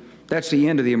the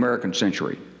end of the American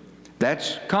century.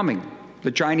 That's coming.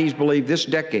 The Chinese believe this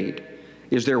decade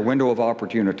is their window of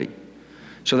opportunity.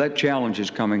 So that challenge is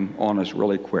coming on us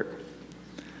really quick.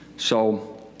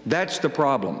 So that's the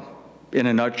problem in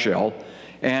a nutshell.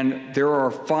 And there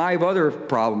are 5 other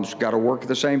problems got to work at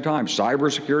the same time: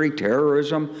 cybersecurity,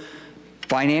 terrorism,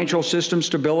 financial system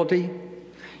stability.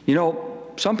 You know,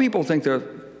 some people think the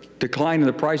decline in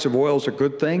the price of oil is a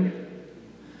good thing,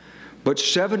 but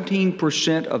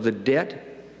 17% of the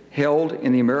debt held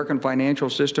in the American financial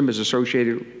system is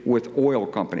associated with oil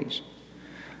companies.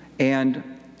 And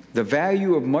the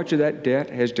value of much of that debt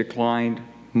has declined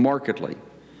markedly.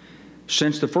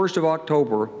 Since the 1st of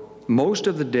October, most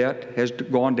of the debt has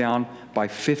gone down by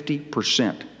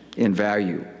 50% in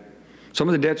value. Some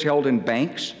of the debt's held in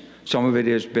banks. Some of it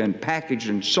has been packaged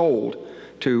and sold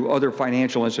to other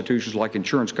financial institutions like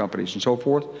insurance companies and so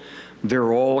forth.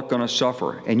 They're all going to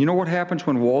suffer. And you know what happens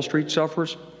when Wall Street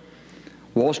suffers?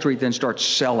 Wall Street then starts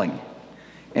selling.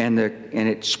 And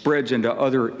it spreads into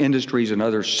other industries and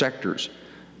other sectors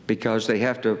because they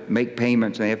have to make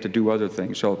payments and they have to do other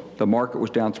things. So the market was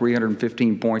down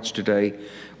 315 points today. It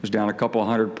was down a couple of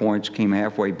hundred points, came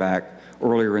halfway back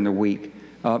earlier in the week.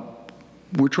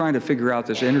 we're trying to figure out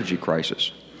this energy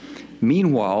crisis.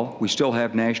 Meanwhile, we still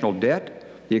have national debt.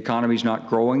 The economy's not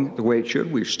growing the way it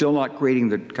should. We're still not creating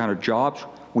the kind of jobs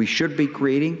we should be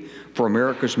creating for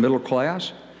America's middle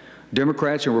class.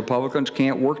 Democrats and Republicans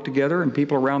can't work together, and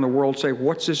people around the world say,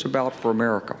 what's this about for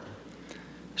America?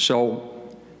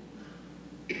 So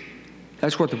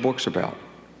that's what the book's about.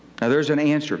 Now, there's an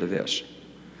answer to this.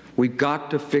 We've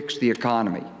got to fix the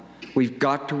economy. We've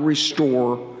got to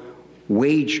restore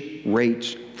wage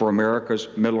rates for America's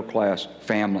middle-class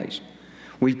families.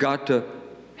 We've got to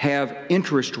have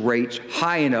interest rates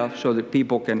high enough so that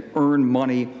people can earn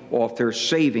money off their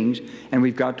savings, and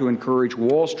we've got to encourage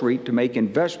Wall Street to make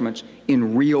investments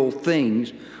in real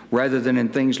things rather than in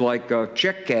things like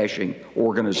check cashing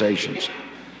organizations.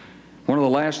 One of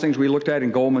the last things we looked at in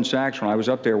Goldman Sachs when I was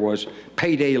up there was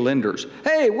payday lenders.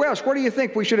 Hey, Wes, what do you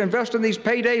think? We should invest in these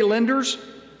payday lenders?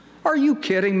 Are you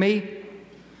kidding me?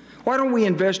 Why don't we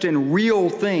invest in real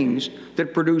things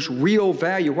that produce real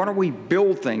value? Why don't we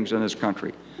build things in this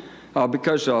country?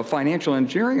 Because financial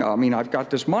engineering, I mean, I've got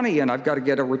this money and I've got to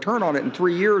get a return on it in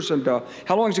 3 years, and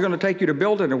how long is it going to take you to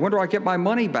build it, and when do I get my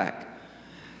money back?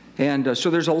 And so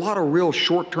there's a lot of real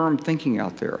short-term thinking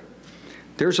out there.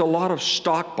 There's a lot of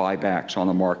stock buybacks on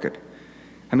the market.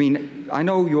 I mean, I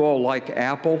know you all like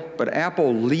Apple, but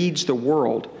Apple leads the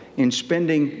world in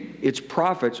spending its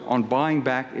profits on buying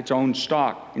back its own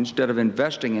stock instead of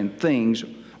investing in things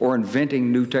or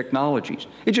inventing new technologies.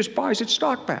 It just buys its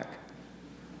stock back.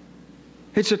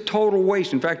 It's a total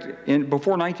waste. In fact,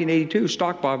 before 1982,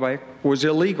 stock buyback was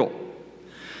illegal.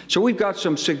 So we've got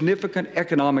some significant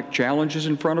economic challenges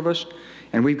in front of us,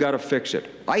 and we've got to fix it.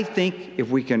 I think if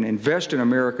we can invest in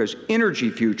America's energy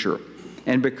future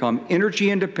and become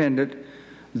energy independent,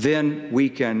 then we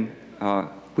can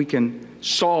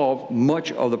solve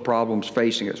much of the problems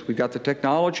facing us. We've got the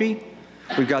technology,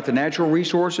 we've got the natural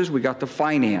resources, we've got the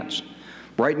finance.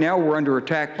 Right now, we're under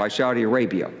attack by Saudi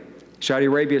Arabia. Saudi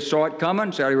Arabia saw it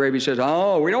coming. Saudi Arabia says,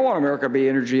 oh, we don't want America to be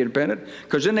energy independent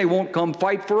because then they won't come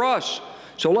fight for us.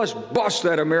 So let's bust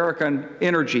that American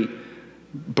energy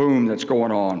boom that's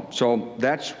going on. So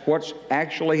that's what's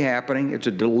actually happening. It's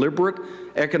a deliberate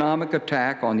economic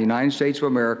attack on the United States of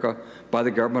America by the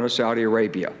government of Saudi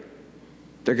Arabia.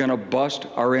 They're going to bust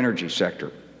our energy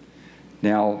sector.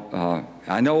 Now,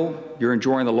 I know you're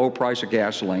enjoying the low price of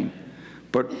gasoline,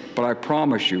 but I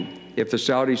promise you, if the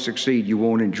Saudis succeed, you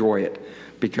won't enjoy it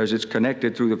because it's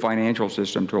connected through the financial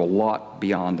system to a lot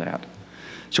beyond that.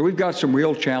 So we've got some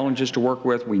real challenges to work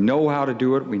with. We know how to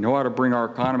do it. We know how to bring our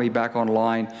economy back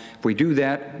online. If we do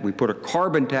that, we put a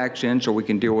carbon tax in so we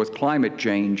can deal with climate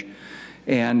change,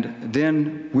 and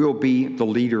then we'll be the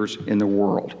leaders in the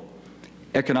world,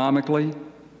 economically,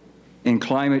 in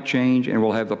climate change, and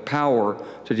we'll have the power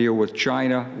to deal with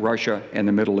China, Russia, and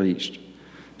the Middle East.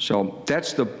 So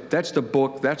that's the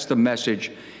book, that's the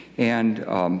message, and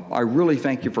I really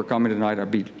thank you for coming tonight.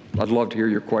 I'd love to hear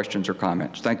your questions or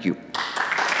comments. Thank you.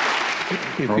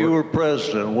 If you were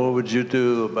president, what would you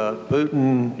do about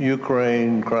Putin,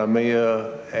 Ukraine,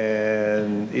 Crimea,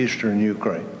 and eastern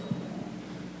Ukraine?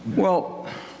 Well,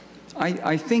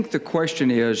 I think the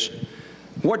question is,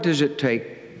 what does it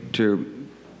take to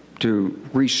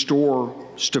restore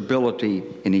stability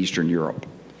in Eastern Europe?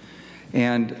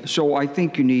 And so I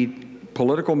think you need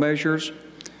political measures,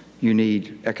 you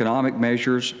need economic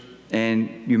measures,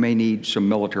 and you may need some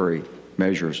military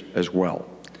measures as well.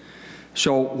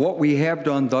 So what we have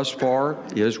done thus far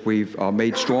is we've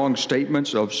made strong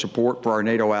statements of support for our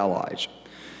NATO allies.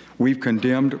 We've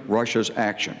condemned Russia's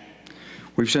action.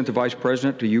 We've sent the Vice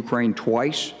President to Ukraine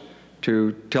twice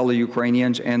to tell the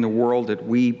Ukrainians and the world that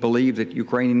we believe that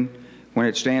Ukraine, when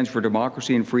it stands for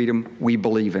democracy and freedom, we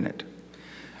believe in it.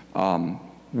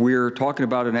 We're talking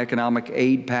about an economic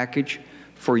aid package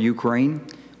for Ukraine.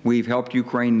 We've helped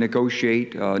Ukraine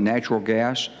negotiate natural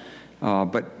gas,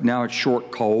 but now it's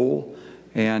short coal,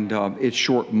 and it's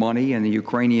short money, and the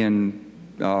Ukrainian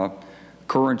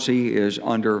currency is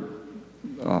under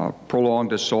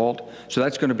prolonged assault. So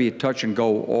that's going to be a touch and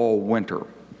go all winter.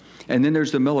 And then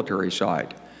there's the military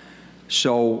side.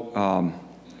 So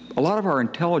a lot of our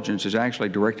intelligence is actually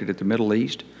directed at the Middle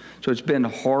East. So it's been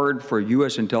hard for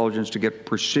U.S. intelligence to get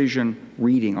precision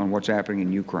reading on what's happening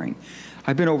in Ukraine.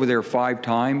 I've been over there 5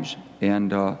 times,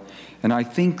 and I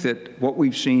think that what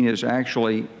we've seen is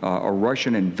actually a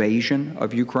Russian invasion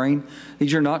of Ukraine.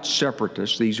 These are not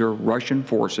separatists. These are Russian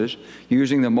forces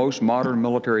using the most modern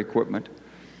military equipment.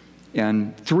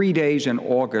 And 3 days in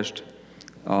August,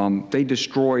 they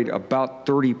destroyed about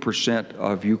 30%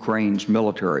 of Ukraine's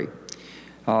military.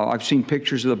 I've seen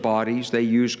pictures of the bodies. They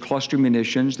used cluster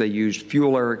munitions. They used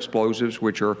fuel-air explosives,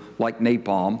 which are like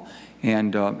napalm,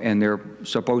 and they're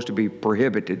supposed to be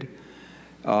prohibited.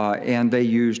 And they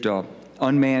used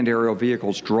unmanned aerial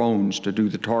vehicles, drones, to do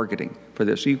the targeting for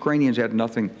this. The Ukrainians had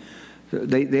nothing.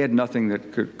 They had nothing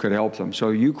that could help them. So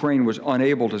Ukraine was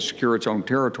unable to secure its own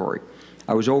territory.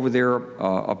 I was over there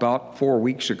about 4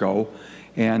 weeks ago,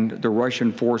 and the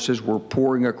Russian forces were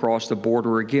pouring across the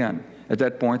border again. At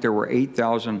that point, there were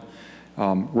 8,000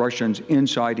 Russians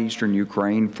inside eastern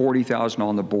Ukraine, 40,000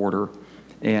 on the border,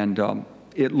 and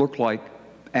it looked like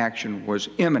action was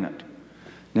imminent.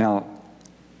 Now,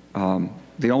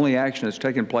 the only action that's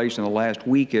taken place in the last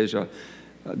week is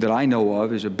that I know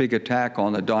of is a big attack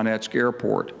on the Donetsk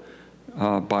airport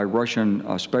by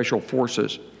Russian special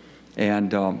forces.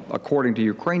 And according to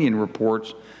Ukrainian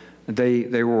reports,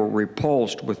 they were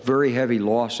repulsed with very heavy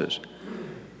losses.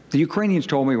 The Ukrainians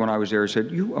told me when I was there,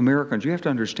 said, you Americans, you have to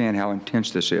understand how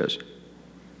intense this is.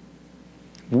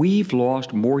 We've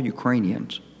lost more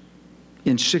Ukrainians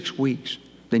in 6 weeks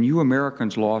than you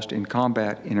Americans lost in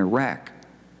combat in Iraq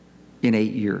in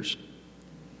 8 years.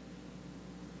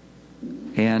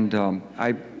 And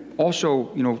I also,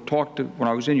 talked to, when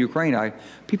I was in Ukraine, I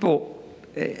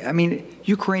mean,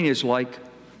 Ukraine is like,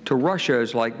 to Russia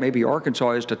is like maybe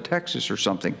Arkansas is to Texas or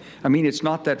something. I mean, it's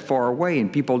not that far away,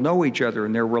 and people know each other,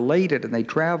 and they're related, and they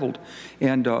traveled.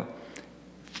 And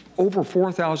over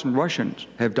 4,000 Russians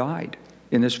have died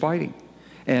in this fighting.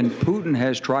 And Putin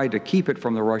has tried to keep it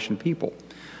from the Russian people.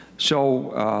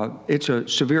 So it's a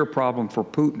severe problem for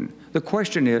Putin. The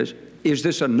question is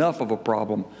this enough of a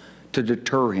problem to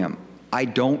deter him? I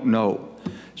don't know.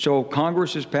 So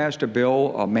Congress has passed a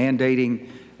bill mandating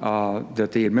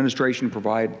that the administration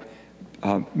provide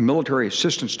military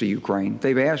assistance to Ukraine.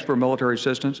 They've asked for military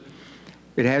assistance.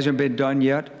 It hasn't been done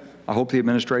yet. I hope the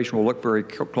administration will look very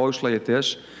closely at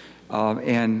this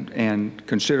and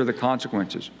consider the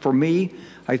consequences. For me,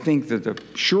 I think that the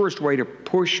surest way to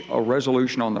push a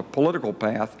resolution on the political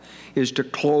path is to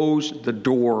close the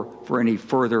door for any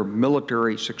further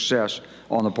military success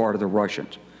on the part of the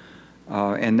Russians.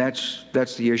 And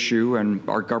that's the issue, and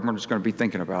our government is going to be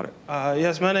thinking about it.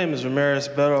 Yes, my name is Ramirez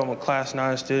Beto. I'm a Class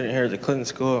 9 student here at the Clinton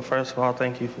School. First of all,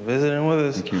 thank you for visiting with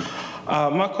us. Thank you.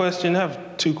 My question, I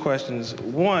have two questions.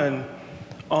 One,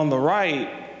 on the right,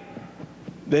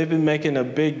 they've been making a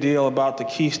big deal about the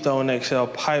Keystone XL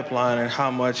pipeline and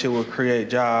how much it will create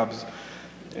jobs.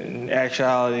 In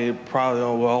actuality, it probably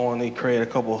will only create a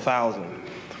couple of thousand.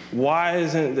 Why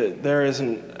isn't that there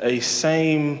isn't a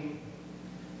same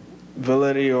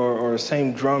validity or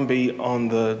same drumbeat on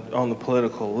the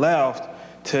political left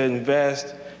to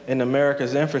invest in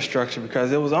America's infrastructure,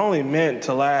 because it was only meant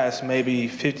to last maybe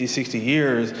 50, 60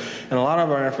 years, and a lot of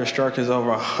our infrastructure is over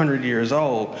 100 years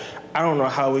old. I don't know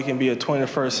how we can be a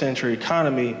 21st century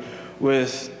economy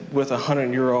with a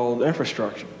 100-year-old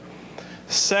infrastructure.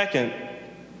 Second,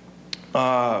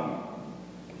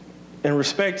 in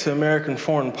respect to American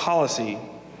foreign policy,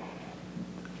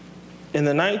 in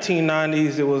the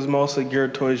 1990s, it was mostly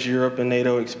geared towards Europe and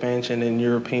NATO expansion and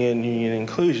European Union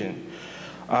inclusion.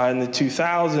 In the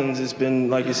 2000s, it's been,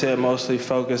 like you said, mostly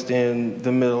focused in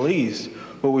the Middle East.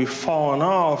 But we've fallen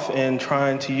off in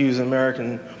trying to use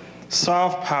American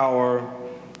soft power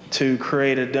to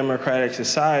create a democratic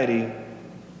society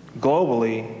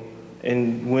globally.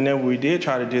 And whenever we did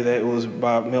try to do that, it was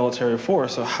by military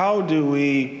force. So how do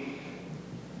we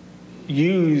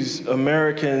use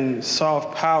American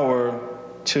soft power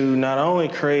to not only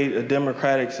create a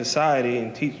democratic society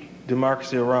and teach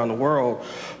democracy around the world,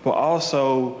 but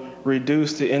also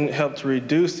help to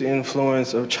reduce the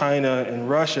influence of China and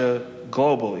Russia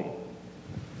globally?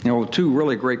 Two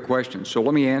really great questions. So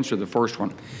let me answer the first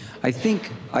one. I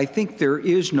think there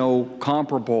is no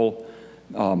comparable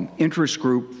interest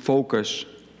group focus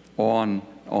on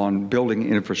building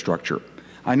infrastructure.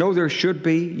 I know there should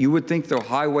be. You would think the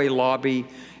highway lobby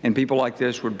and people like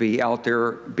this would be out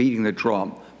there beating the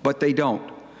drum, but they don't.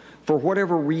 For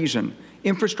whatever reason,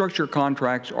 infrastructure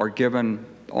contracts are given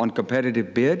on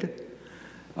competitive bid.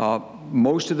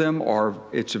 Most of them are,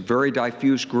 it's a very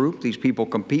diffuse group. These people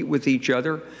compete with each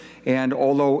other. And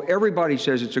although everybody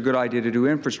says it's a good idea to do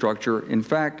infrastructure, in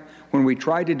fact, when we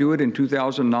tried to do it in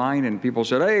 2009 and people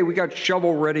said, hey, we got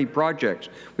shovel-ready projects,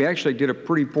 we actually did a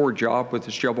pretty poor job with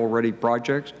the shovel-ready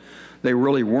projects. They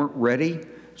really weren't ready.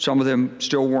 Some of them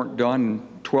still weren't done.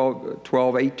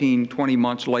 12, 18, 20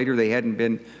 months later, they hadn't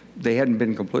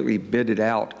been completely bidded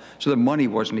out. So the money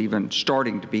wasn't even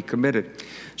starting to be committed.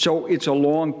 So it's a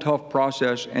long, tough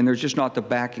process, and there's just not the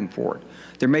backing for it.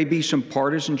 There may be some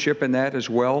partisanship in that as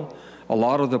well, A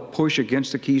lot of the push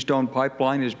against the Keystone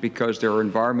Pipeline is because there are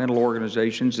environmental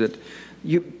organizations that,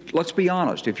 let's be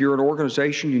honest, if you're an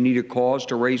organization, you need a cause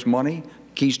to raise money,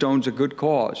 Keystone's a good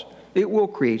cause. It will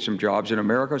create some jobs in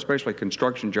America, especially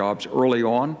construction jobs early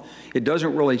on. It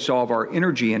doesn't really solve our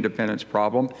energy independence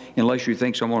problem unless you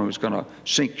think someone was going to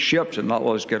sink ships and not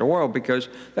let us get oil, because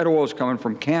that oil is coming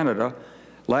from Canada.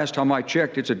 Last time I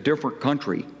checked, it's a different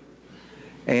country.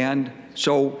 And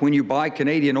so when you buy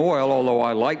Canadian oil, although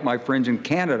I like my friends in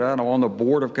Canada and I'm on the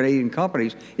board of Canadian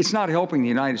companies, it's not helping the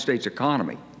United States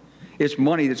economy. It's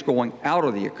money that's going out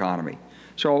of the economy.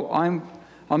 So I'm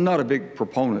not a big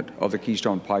proponent of the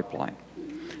Keystone Pipeline.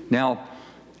 Now,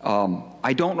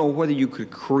 I don't know whether you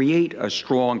could create a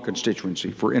strong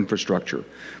constituency for infrastructure,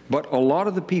 but a lot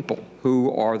of the people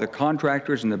who are the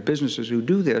contractors and the businesses who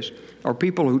do this are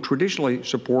people who traditionally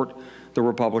support the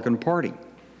Republican Party.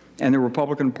 And the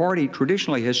Republican Party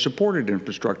traditionally has supported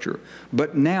infrastructure,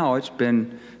 but now it's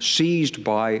been seized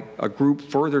by a group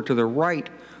further to the right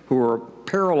who are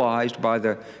paralyzed by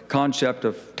the concept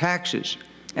of taxes.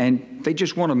 And they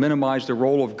just want to minimize the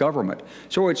role of government.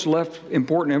 So it's left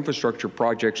important infrastructure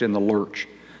projects in the lurch.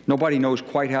 Nobody knows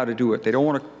quite how to do it. They don't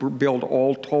want to build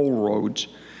all toll roads.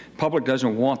 Public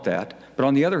doesn't want that. But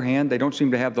on the other hand, they don't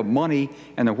seem to have the money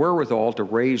and the wherewithal to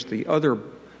raise the other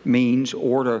means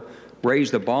or to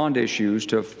raise the bond issues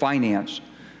to finance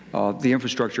the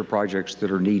infrastructure projects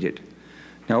that are needed.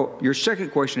 Now, your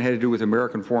second question had to do with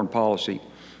American foreign policy.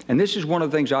 And this is one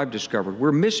of the things I've discovered.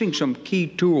 We're missing some key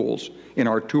tools in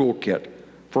our toolkit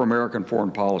for American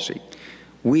foreign policy.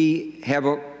 We have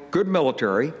a good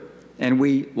military, and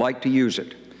we like to use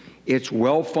it. It's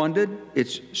well-funded.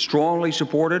 It's strongly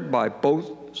supported by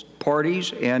both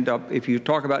parties. And if you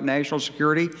talk about national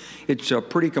security, it's a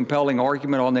pretty compelling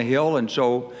argument on the Hill. And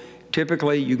so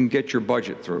typically, you can get your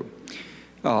budget through.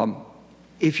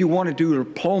 If you want to do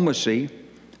diplomacy,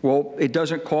 well, it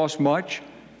doesn't cost much.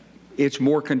 It's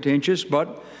more contentious,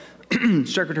 but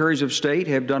secretaries of state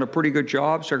have done a pretty good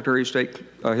job. Secretary of State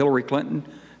Hillary Clinton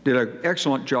did an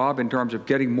excellent job in terms of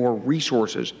getting more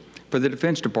resources for the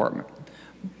Defense Department,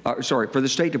 for the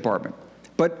State Department.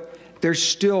 But there's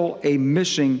still a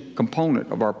missing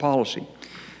component of our policy.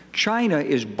 China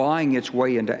is buying its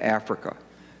way into Africa.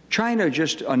 China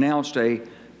just announced I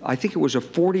think it was a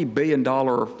 $40 billion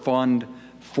fund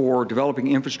for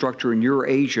developing infrastructure in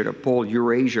Eurasia to pull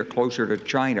Eurasia closer to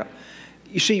China.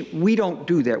 You see, we don't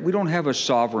do that. We don't have a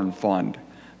sovereign fund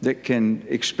that can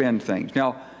expend things.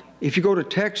 Now, if you go to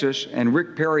Texas and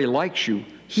Rick Perry likes you,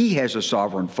 he has a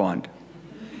sovereign fund.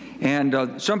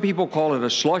 And some people call it a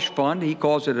slush fund. He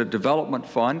calls it a development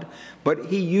fund, but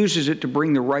he uses it to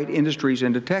bring the right industries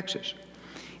into Texas.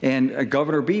 And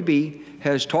Governor Beebe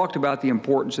has talked about the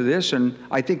importance of this, and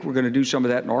I think we're going to do some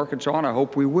of that in Arkansas, and I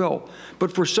hope we will.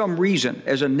 But for some reason,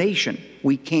 as a nation,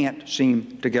 we can't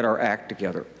seem to get our act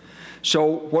together. So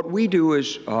what we do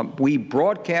is we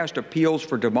broadcast appeals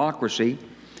for democracy.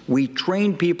 We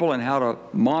train people in how to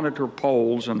monitor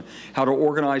polls and how to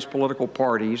organize political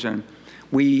parties, and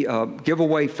we give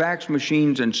away fax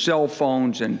machines and cell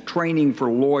phones and training for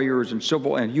lawyers and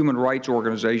civil and human rights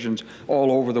organizations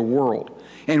all over the world.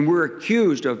 And we're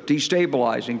accused of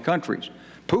destabilizing countries.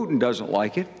 Putin doesn't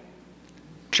like it.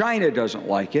 China doesn't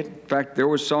like it. In fact, there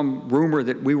was some rumor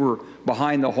that we were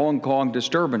behind the Hong Kong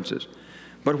disturbances.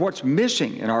 But what's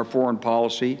missing in our foreign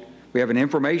policy, we have an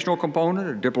informational component,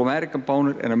 a diplomatic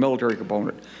component, and a military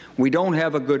component. We don't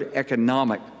have a good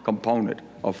economic component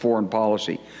of foreign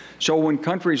policy. So when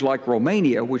countries like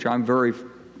Romania, which I'm very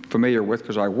familiar with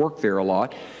because I work there a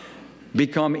lot,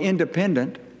 become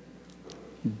independent,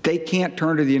 they can't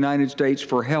turn to the United States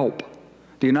for help.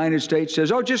 The United States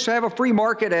says, oh, just have a free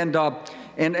market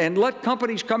and let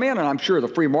companies come in. And I'm sure the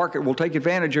free market will take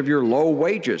advantage of your low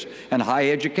wages and high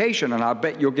education, and I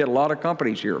bet you'll get a lot of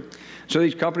companies here. So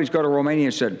these companies go to Romania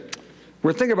and said,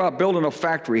 we're thinking about building a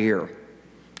factory here.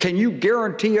 Can you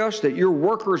guarantee us that your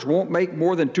workers won't make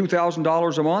more than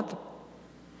 $2,000 a month?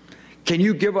 Can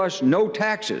you give us no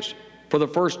taxes for the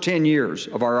first 10 years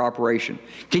of our operation?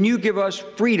 Can you give us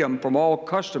freedom from all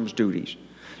customs duties?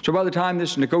 So by the time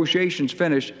this negotiation's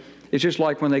finished, it's just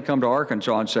like when they come to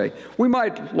Arkansas and say, we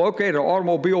might locate an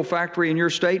automobile factory in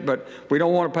your state, but we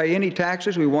don't want to pay any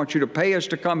taxes. We want you to pay us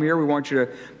to come here. We want you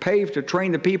to pay to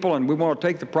train the people, and we want to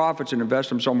take the profits and invest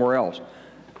them somewhere else.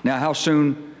 Now, how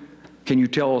soon can you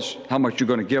tell us how much you're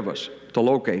going to give us to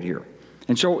locate here?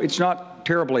 And so it's not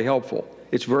terribly helpful.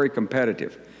 It's very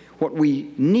competitive. What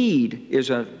we need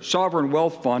is a sovereign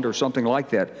wealth fund or something like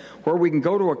that, where we can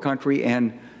go to a country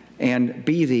and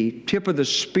be the tip of the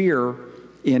spear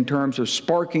in terms of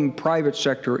sparking private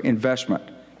sector investment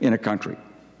in a country.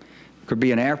 Could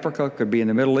be in Africa, could be in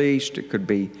the Middle East, it could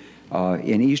be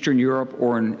in Eastern Europe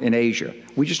or in Asia.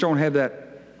 We just don't have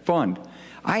that fund.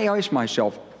 I ask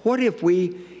myself, what if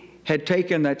we had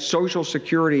taken that Social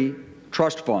Security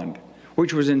Trust Fund,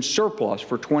 which was in surplus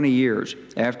for 20 years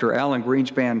after Alan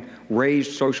Greenspan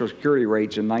raised Social Security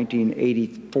rates in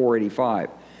 1984-85.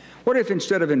 What if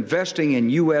instead of investing in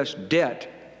U.S.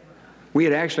 debt, we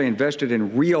had actually invested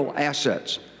in real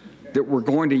assets that were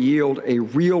going to yield a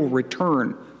real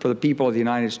return for the people of the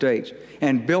United States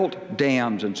and built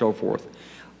dams and so forth?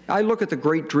 I look at the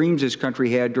great dreams this country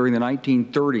had during the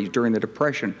 1930s, during the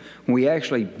Depression, when we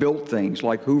actually built things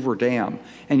like Hoover Dam.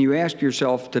 And you ask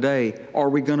yourself today, are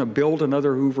we going to build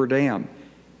another Hoover Dam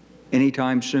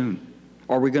anytime soon?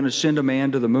 Are we going to send a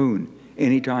man to the moon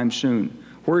anytime soon?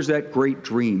 Where's that great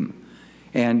dream?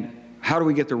 And how do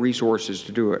we get the resources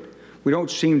to do it? We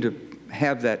don't seem to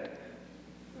have that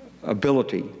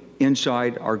ability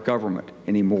inside our government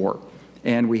anymore.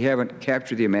 And we haven't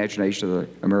captured the imagination of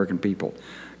the American people.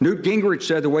 Newt Gingrich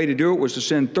said the way to do it was to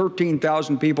send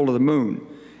 13,000 people to the moon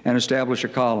and establish a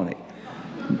colony.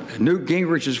 Newt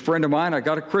Gingrich is a friend of mine. I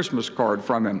got a Christmas card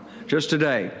from him just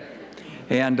today.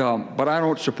 And, but I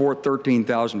don't support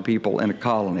 13,000 people in a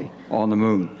colony on the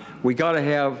moon. We got to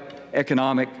have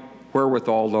economic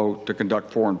wherewithal, though, to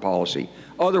conduct foreign policy.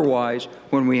 Otherwise,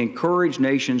 when we encourage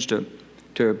nations to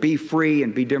be free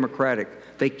and be democratic,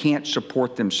 they can't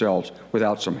support themselves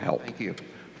without some help. Thank you.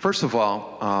 First of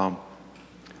all,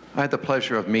 I had the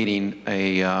pleasure of meeting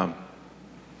a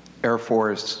Air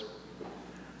Force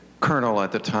colonel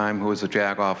at the time who was a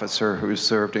JAG officer who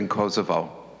served in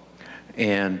Kosovo.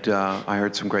 And I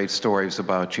heard some great stories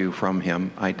about you from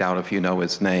him. I doubt if you know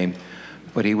his name,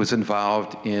 but he was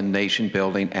involved in nation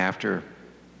building after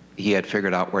he had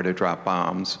figured out where to drop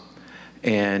bombs.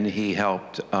 And he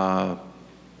helped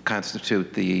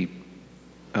constitute the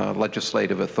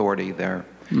legislative authority there.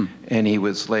 And he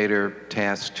was later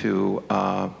tasked to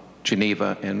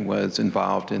Geneva and was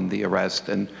involved in the arrest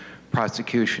and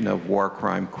prosecution of war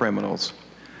crime criminals.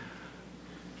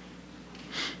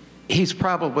 He's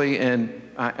probably, and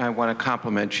I want to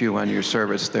compliment you on your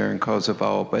service there in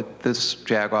Kosovo, but this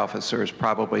JAG officer is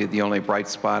probably the only bright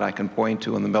spot I can point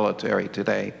to in the military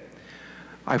today.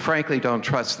 I frankly don't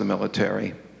trust the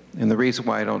military, and the reason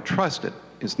why I don't trust it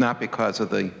is not because of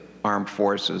the armed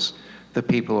forces, the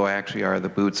people who actually are the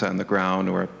boots on the ground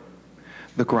or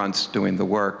the grunts doing the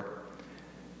work.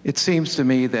 It seems to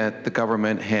me that the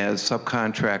government has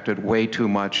subcontracted way too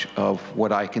much of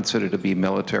what I consider to be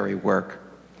military work.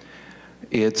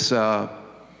 It's, I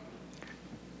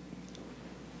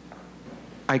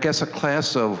guess, a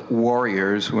class of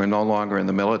warriors who are no longer in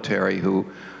the military who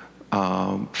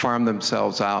farm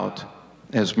themselves out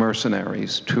as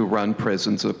mercenaries to run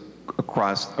prisons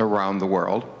around the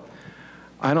world.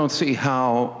 I don't see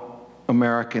how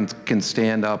Americans can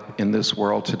stand up in this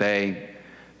world today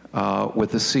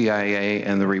with the CIA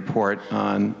and the report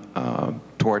on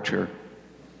torture.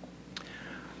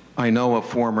 I know a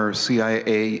former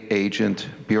CIA agent,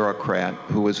 bureaucrat,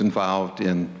 who was involved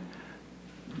in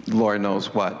Lord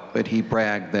knows what, but he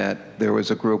bragged that there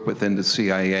was a group within the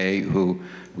CIA who,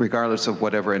 regardless of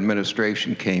whatever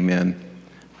administration came in,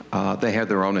 they had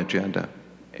their own agenda,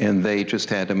 and they just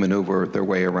had to maneuver their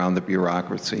way around the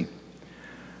bureaucracy.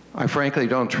 I frankly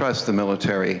don't trust the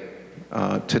military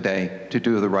today to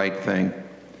do the right thing.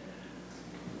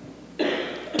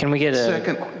 Can we get a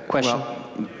Second question,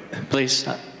 well, please?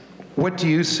 What do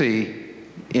you see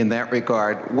in that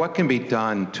regard? What can be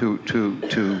done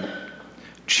to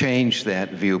change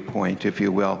that viewpoint, if you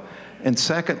will? And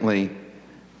secondly,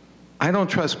 I don't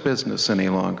trust business any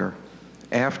longer.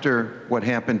 After what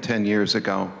happened 10 years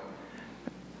ago,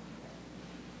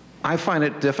 I find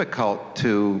it difficult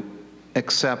to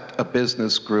accept a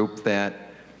business group that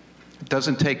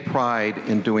doesn't take pride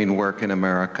in doing work in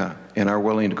America and are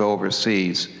willing to go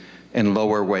overseas and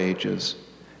lower wages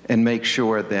and make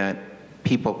sure that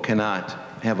people cannot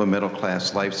have a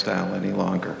middle-class lifestyle any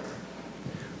longer.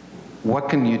 What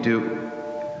can you do?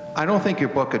 I don't think your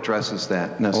book addresses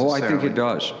that necessarily. Oh, I think it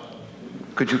does.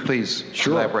 Could you please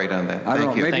elaborate on that? I don't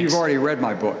know, maybe Thanks. you've already read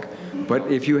my book,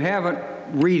 but if you haven't,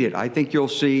 read it. I think you'll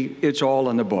see it's all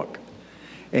in the book,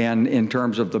 and in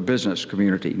terms of the business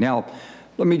community. Now,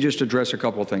 let me just address a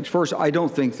couple of things. First, I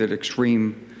don't think that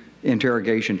extreme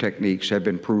interrogation techniques have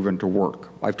been proven to work.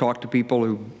 I've talked to people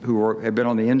who have been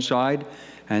on the inside,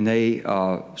 and they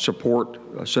support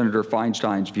Senator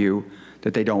Feinstein's view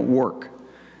that they don't work.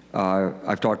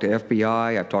 I've talked to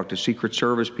FBI, I've talked to Secret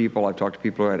Service people, I've talked to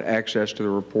people who had access to the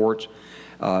reports.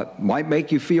 Might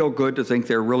make you feel good to think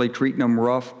they're really treating them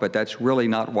rough, but that's really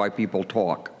not why people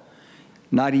talk.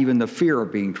 Not even the fear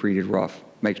of being treated rough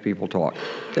makes people talk.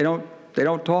 They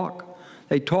don't talk.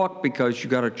 They talk because you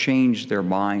got to change their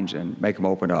minds and make them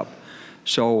open up.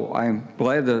 So I'm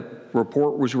glad the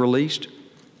report was released.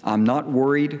 I'm not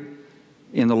worried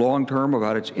in the long term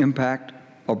about its impact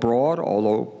abroad,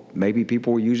 although maybe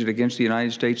people will use it against the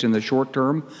United States in the short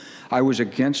term. I was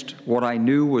against what I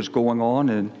knew was going on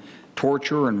in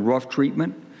torture and rough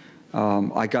treatment.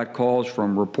 I got calls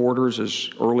from reporters as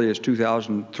early as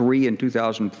 2003 and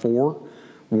 2004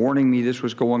 warning me this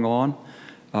was going on.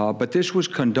 But this was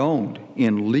condoned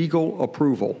in legal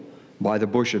approval by the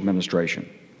Bush administration.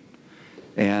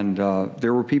 And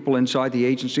there were people inside the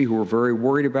agency who were very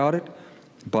worried about it,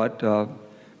 but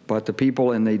the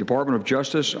people in the Department of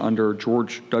Justice under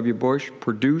George W. Bush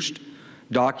produced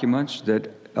documents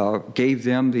that gave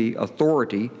them the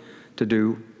authority to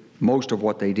do most of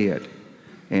what they did.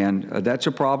 And that's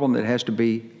a problem that has to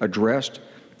be addressed,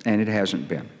 and it hasn't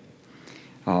been.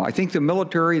 I think the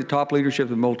military, the top leadership of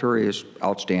the military is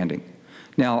outstanding.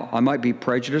 Now, I might be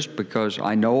prejudiced because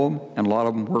I know them, and a lot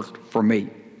of them worked for me.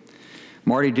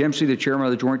 Marty Dempsey, the chairman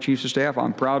of the Joint Chiefs of Staff,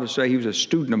 I'm proud to say he was a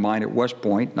student of mine at West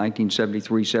Point,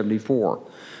 1973-74.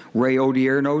 Ray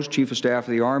Odiernos, Chief of Staff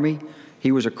of the Army,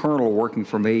 he was a colonel working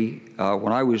for me.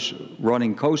 When I was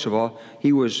running Kosovo,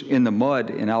 he was in the mud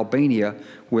in Albania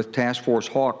with Task Force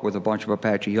Hawk with a bunch of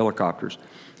Apache helicopters.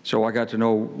 So I got to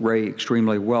know Ray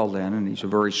extremely well then, and he's a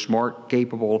very smart,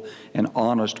 capable, and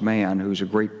honest man who's a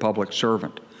great public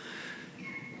servant.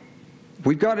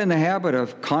 We've got in the habit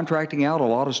of contracting out a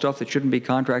lot of stuff that shouldn't be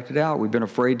contracted out. We've been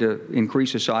afraid to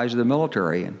increase the size of the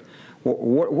military. And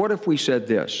what if we said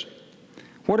this?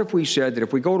 What if we said that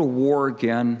if we go to war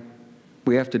again,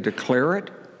 we have to declare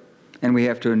it and we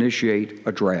have to initiate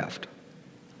a draft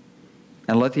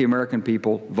and let the American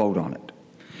people vote on it?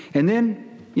 And then,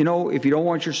 you know, if you don't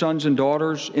want your sons and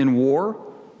daughters in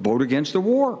war, vote against the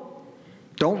war.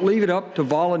 Don't leave it up to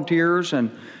volunteers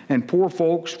and poor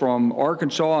folks from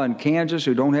Arkansas and Kansas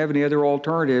who don't have any other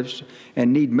alternatives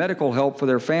and need medical help for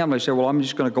their family. Say, well, I'm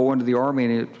just going to go into the Army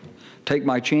and take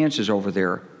my chances over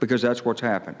there, because that's what's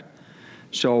happened.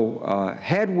 So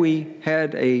had we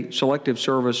had a Selective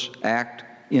Service Act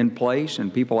in place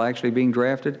and people actually being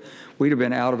drafted, we'd have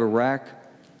been out of Iraq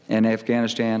and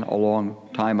Afghanistan a long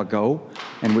time ago,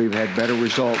 and we've had better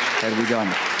results had we done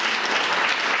it.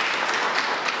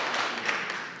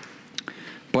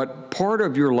 But part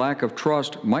of your lack of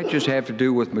trust might just have to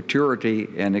do with maturity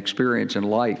and experience in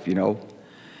life, you know.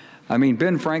 I mean,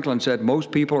 Ben Franklin said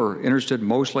most people are interested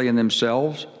mostly in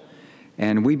themselves,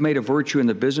 and we've made a virtue in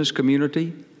the business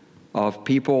community of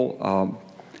people,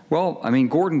 well, I mean,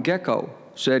 Gordon Gekko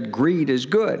said greed is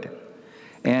good.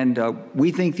 And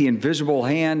we think the invisible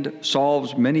hand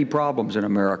solves many problems in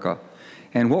America.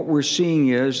 And what we're seeing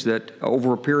is that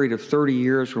over a period of 30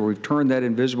 years where we've turned that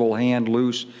invisible hand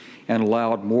loose and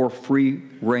allowed more free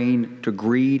rein to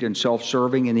greed and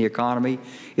self-serving in the economy,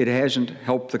 it hasn't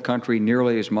helped the country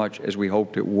nearly as much as we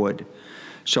hoped it would.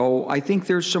 So I think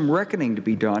there's some reckoning to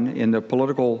be done in the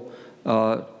political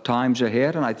times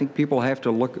ahead, and I think people have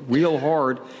to look real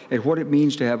hard at what it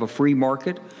means to have a free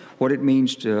market, what it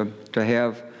means to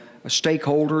have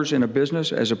stakeholders in a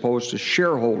business as opposed to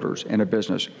shareholders in a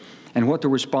business, and what the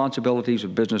responsibilities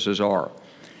of businesses are.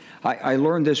 I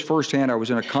learned this firsthand. I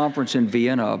was in a conference in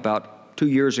Vienna about 2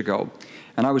 years ago,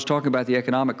 and I was talking about the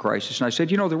economic crisis, and I said,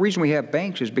 you know, the reason we have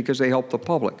banks is because they help the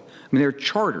public. I mean, they're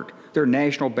chartered. They're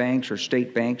national banks or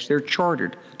state banks. They're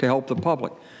chartered to help the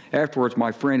public. Afterwards,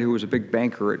 my friend, who was a big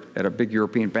banker at a big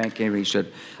European bank, came to me and he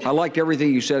said, I liked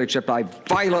everything you said, except I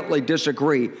violently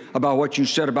disagree about what you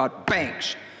said about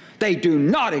banks. They do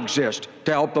not exist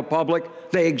to help the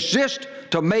public. They exist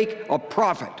to make a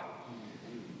profit.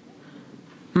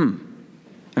 I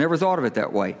never thought of it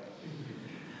that way.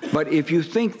 But if you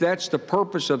think that's the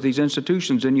purpose of these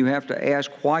institutions, then you have to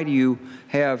ask, why do you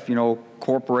have, you know,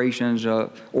 corporations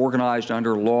organized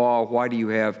under law? Why do you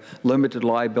have limited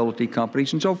liability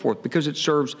companies and so forth? Because it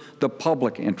serves the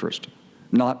public interest,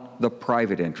 not the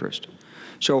private interest.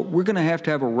 So we're going to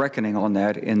have a reckoning on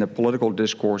that in the political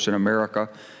discourse in America.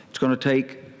 It's going to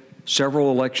take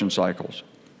several election cycles.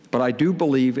 But I do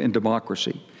believe in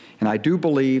democracy. And I do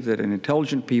believe that an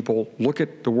intelligent people look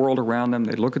at the world around them,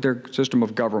 they look at their system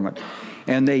of government,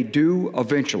 and they do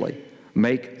eventually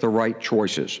make the right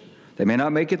choices. They may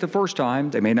not make it the first time,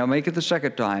 they may not make it the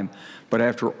second time, but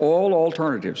after all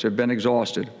alternatives have been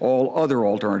exhausted, all other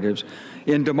alternatives,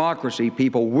 in democracy,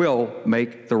 people will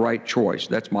make the right choice.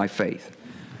 That's my faith.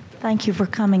 Thank you for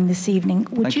coming this evening.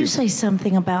 Would you say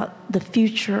something about the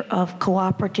future of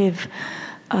cooperative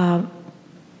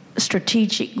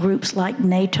strategic groups like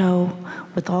NATO,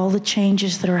 with all the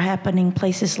changes that are happening,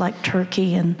 places like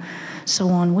Turkey and so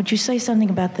on. Would you say something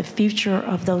about the future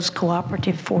of those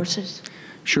cooperative forces?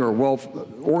 Sure. Well,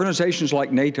 organizations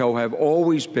like NATO have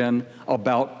always been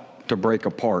about to break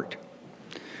apart.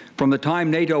 From the time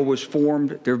NATO was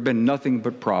formed, there have been nothing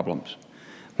but problems.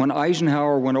 When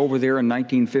Eisenhower went over there in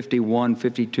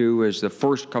 1951-52 as the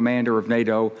first commander of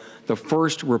NATO, the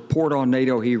first report on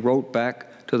NATO he wrote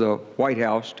back to the White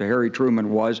House, to Harry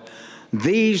Truman, was,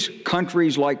 these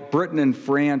countries like Britain and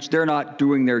France, they're not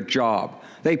doing their job.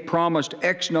 They promised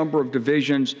X number of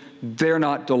divisions. They're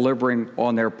not delivering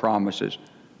on their promises.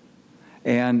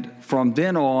 And from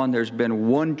then on, there's been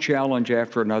one challenge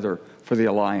after another for the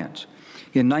alliance.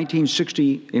 In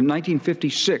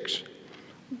 1956,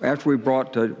 after we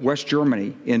brought West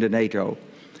Germany into NATO,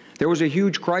 there was a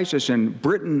huge crisis, and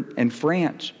Britain and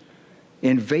France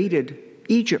invaded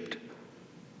Egypt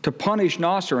to punish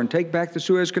Nasser and take back the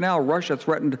Suez Canal. Russia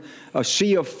threatened a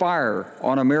sea of fire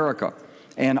on America.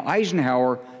 And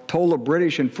Eisenhower told the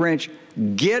British and French,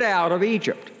 get out of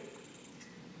Egypt.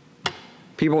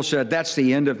 People said, that's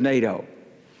the end of NATO.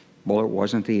 Well, it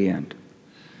wasn't the end.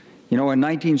 You know, in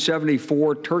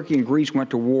 1974, Turkey and Greece went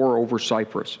to war over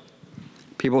Cyprus.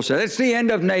 People said, it's the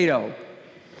end of NATO.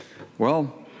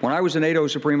 Well, when I was a NATO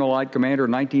Supreme Allied Commander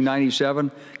in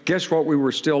 1997, guess what we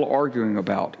were still arguing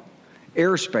about?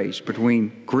 Airspace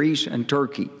between Greece and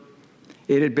Turkey.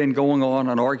 It had been going on,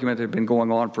 an argument had been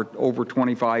going on for over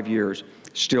 25 years,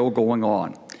 still going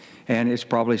on. And it's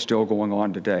probably still going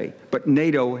on today. But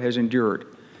NATO has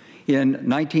endured. In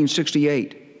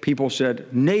 1968, people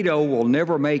said, NATO will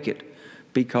never make it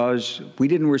because we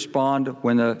didn't respond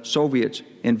when the Soviets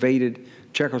invaded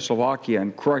Czechoslovakia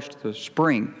and crushed the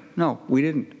Spring. No, we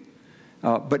didn't.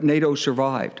 But NATO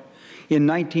survived. In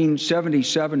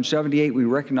 1977-78, we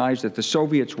recognized that the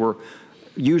Soviets were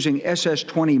using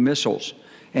SS-20 missiles,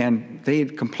 and they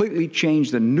had completely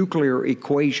changed the nuclear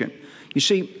equation. You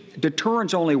see,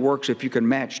 deterrence only works if you can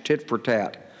match tit for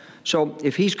tat. So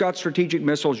if he's got strategic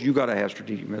missiles, you got to have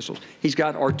strategic missiles. He's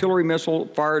got artillery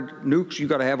missile-fired nukes, you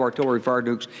got to have artillery-fired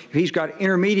nukes. If he's got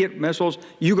intermediate missiles,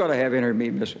 you got to have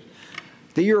intermediate missiles.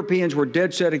 The Europeans were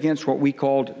dead set against what we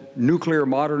called nuclear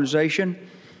modernization.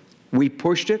 We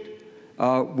pushed it,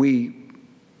 we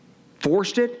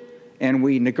forced it, and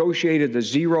we negotiated the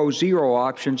 0-0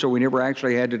 option, so we never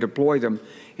actually had to deploy them.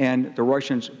 And the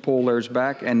Russians pulled theirs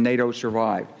back, and NATO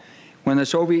survived. When the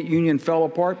Soviet Union fell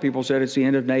apart, people said it's the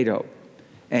end of NATO.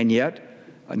 And yet,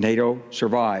 NATO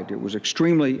survived. It was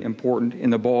extremely important in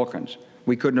the Balkans.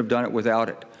 We couldn't have done it without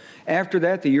it. After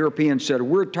that, the Europeans said,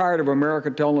 we're tired of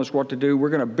America telling us what to do. We're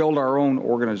going to build our own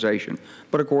organization.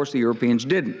 But of course, the Europeans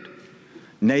didn't.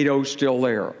 NATO's still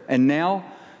there. And now,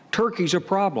 Turkey's a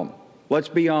problem. Let's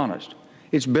be honest.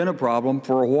 It's been a problem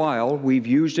for a while. We've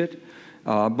used it,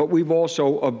 but we've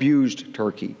also abused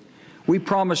Turkey. We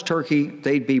promised Turkey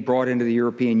they'd be brought into the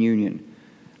European Union.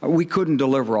 We couldn't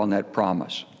deliver on that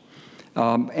promise.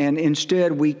 And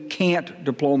instead, we camped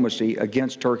diplomacy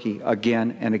against Turkey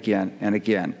again and again and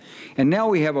again. And now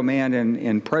we have a man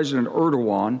in President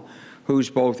Erdogan who's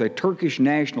both a Turkish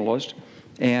nationalist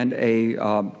and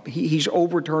he's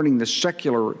overturning the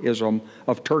secularism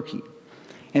of Turkey.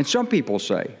 And some people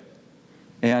say,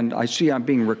 and I see I'm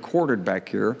being recorded back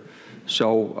here,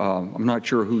 so I'm not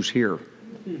sure who's here.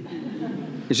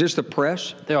 Is this the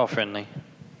press? They're all friendly.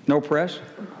 No press?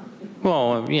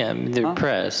 Well, yeah, they're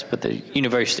press, but the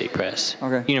university press.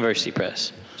 Okay. University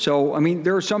press. So, I mean,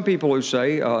 there are some people who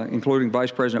say, including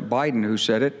Vice President Biden, who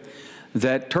said it,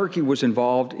 that Turkey was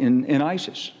involved in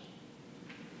ISIS.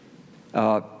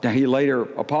 He later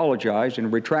apologized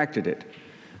and retracted it,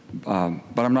 but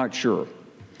I'm not sure.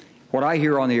 What I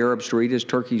hear on the Arab Street is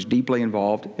Turkey's deeply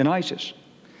involved in ISIS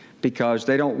because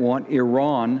they don't want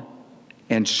Iran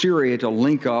and Syria to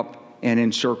link up and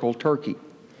encircle Turkey.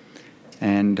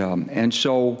 And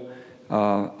so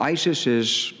ISIS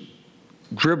is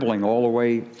dribbling all the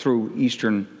way through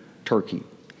eastern Turkey.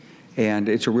 And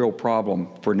it's a real problem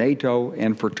for NATO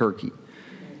and for Turkey.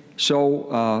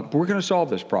 So we're going to solve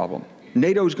this problem.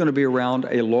 NATO is going to be around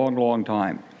a long, long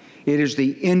time. It is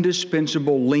the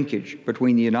indispensable linkage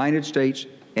between the United States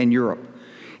and Europe.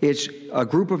 It's a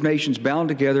group of nations bound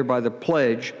together by the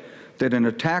pledge that an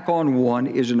attack on one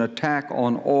is an attack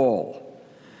on all.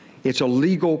 It's a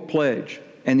legal pledge,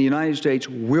 and the United States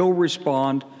will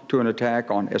respond to an attack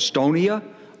on Estonia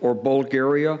or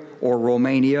Bulgaria or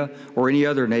Romania or any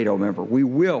other NATO member. We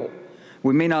will.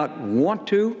 We may not want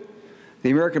to. The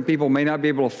American people may not be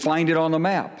able to find it on the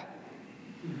map.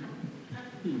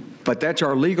 But that's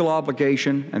our legal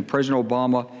obligation, and President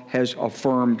Obama has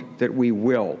affirmed that we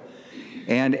will.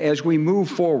 And as we move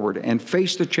forward and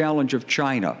face the challenge of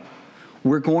China,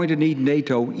 we're going to need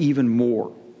NATO even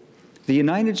more. The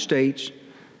United States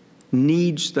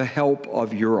needs the help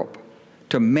of Europe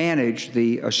to manage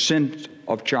the ascent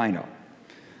of China.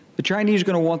 The Chinese are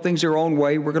going to want things their own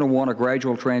way. We're going to want a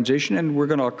gradual transition, and we're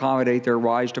going to accommodate their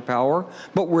rise to power,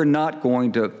 but we're not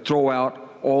going to throw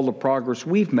out all the progress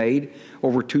we've made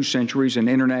over 2 centuries in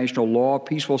international law,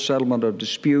 peaceful settlement of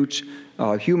disputes,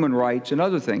 human rights, and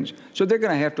other things. So they're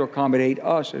going to have to accommodate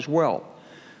us as well.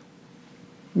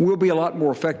 We'll be a lot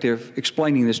more effective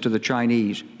explaining this to the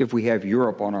Chinese if we have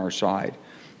Europe on our side.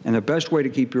 And the best way to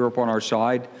keep Europe on our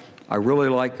side, I really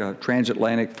like a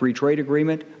transatlantic free trade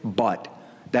agreement, but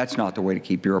that's not the way to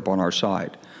keep Europe on our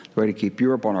side. The way to keep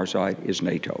Europe on our side is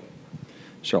NATO.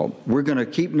 So we're going to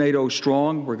keep NATO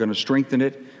strong. We're going to strengthen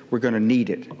it. We're going to need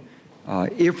it.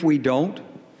 If we don't,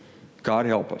 God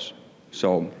help us.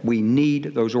 So we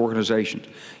need those organizations.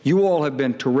 You all have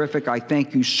been terrific. I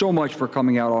thank you so much for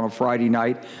coming out on a Friday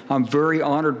night. I'm very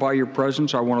honored by your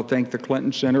presence. I want to thank the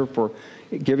Clinton Center for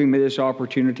giving me this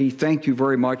opportunity. Thank you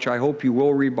very much. I hope you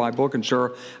will read my book, and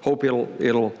sir, hope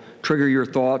it'll trigger your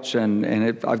thoughts, and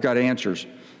I've got answers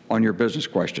on your business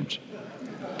questions.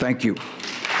 Thank you.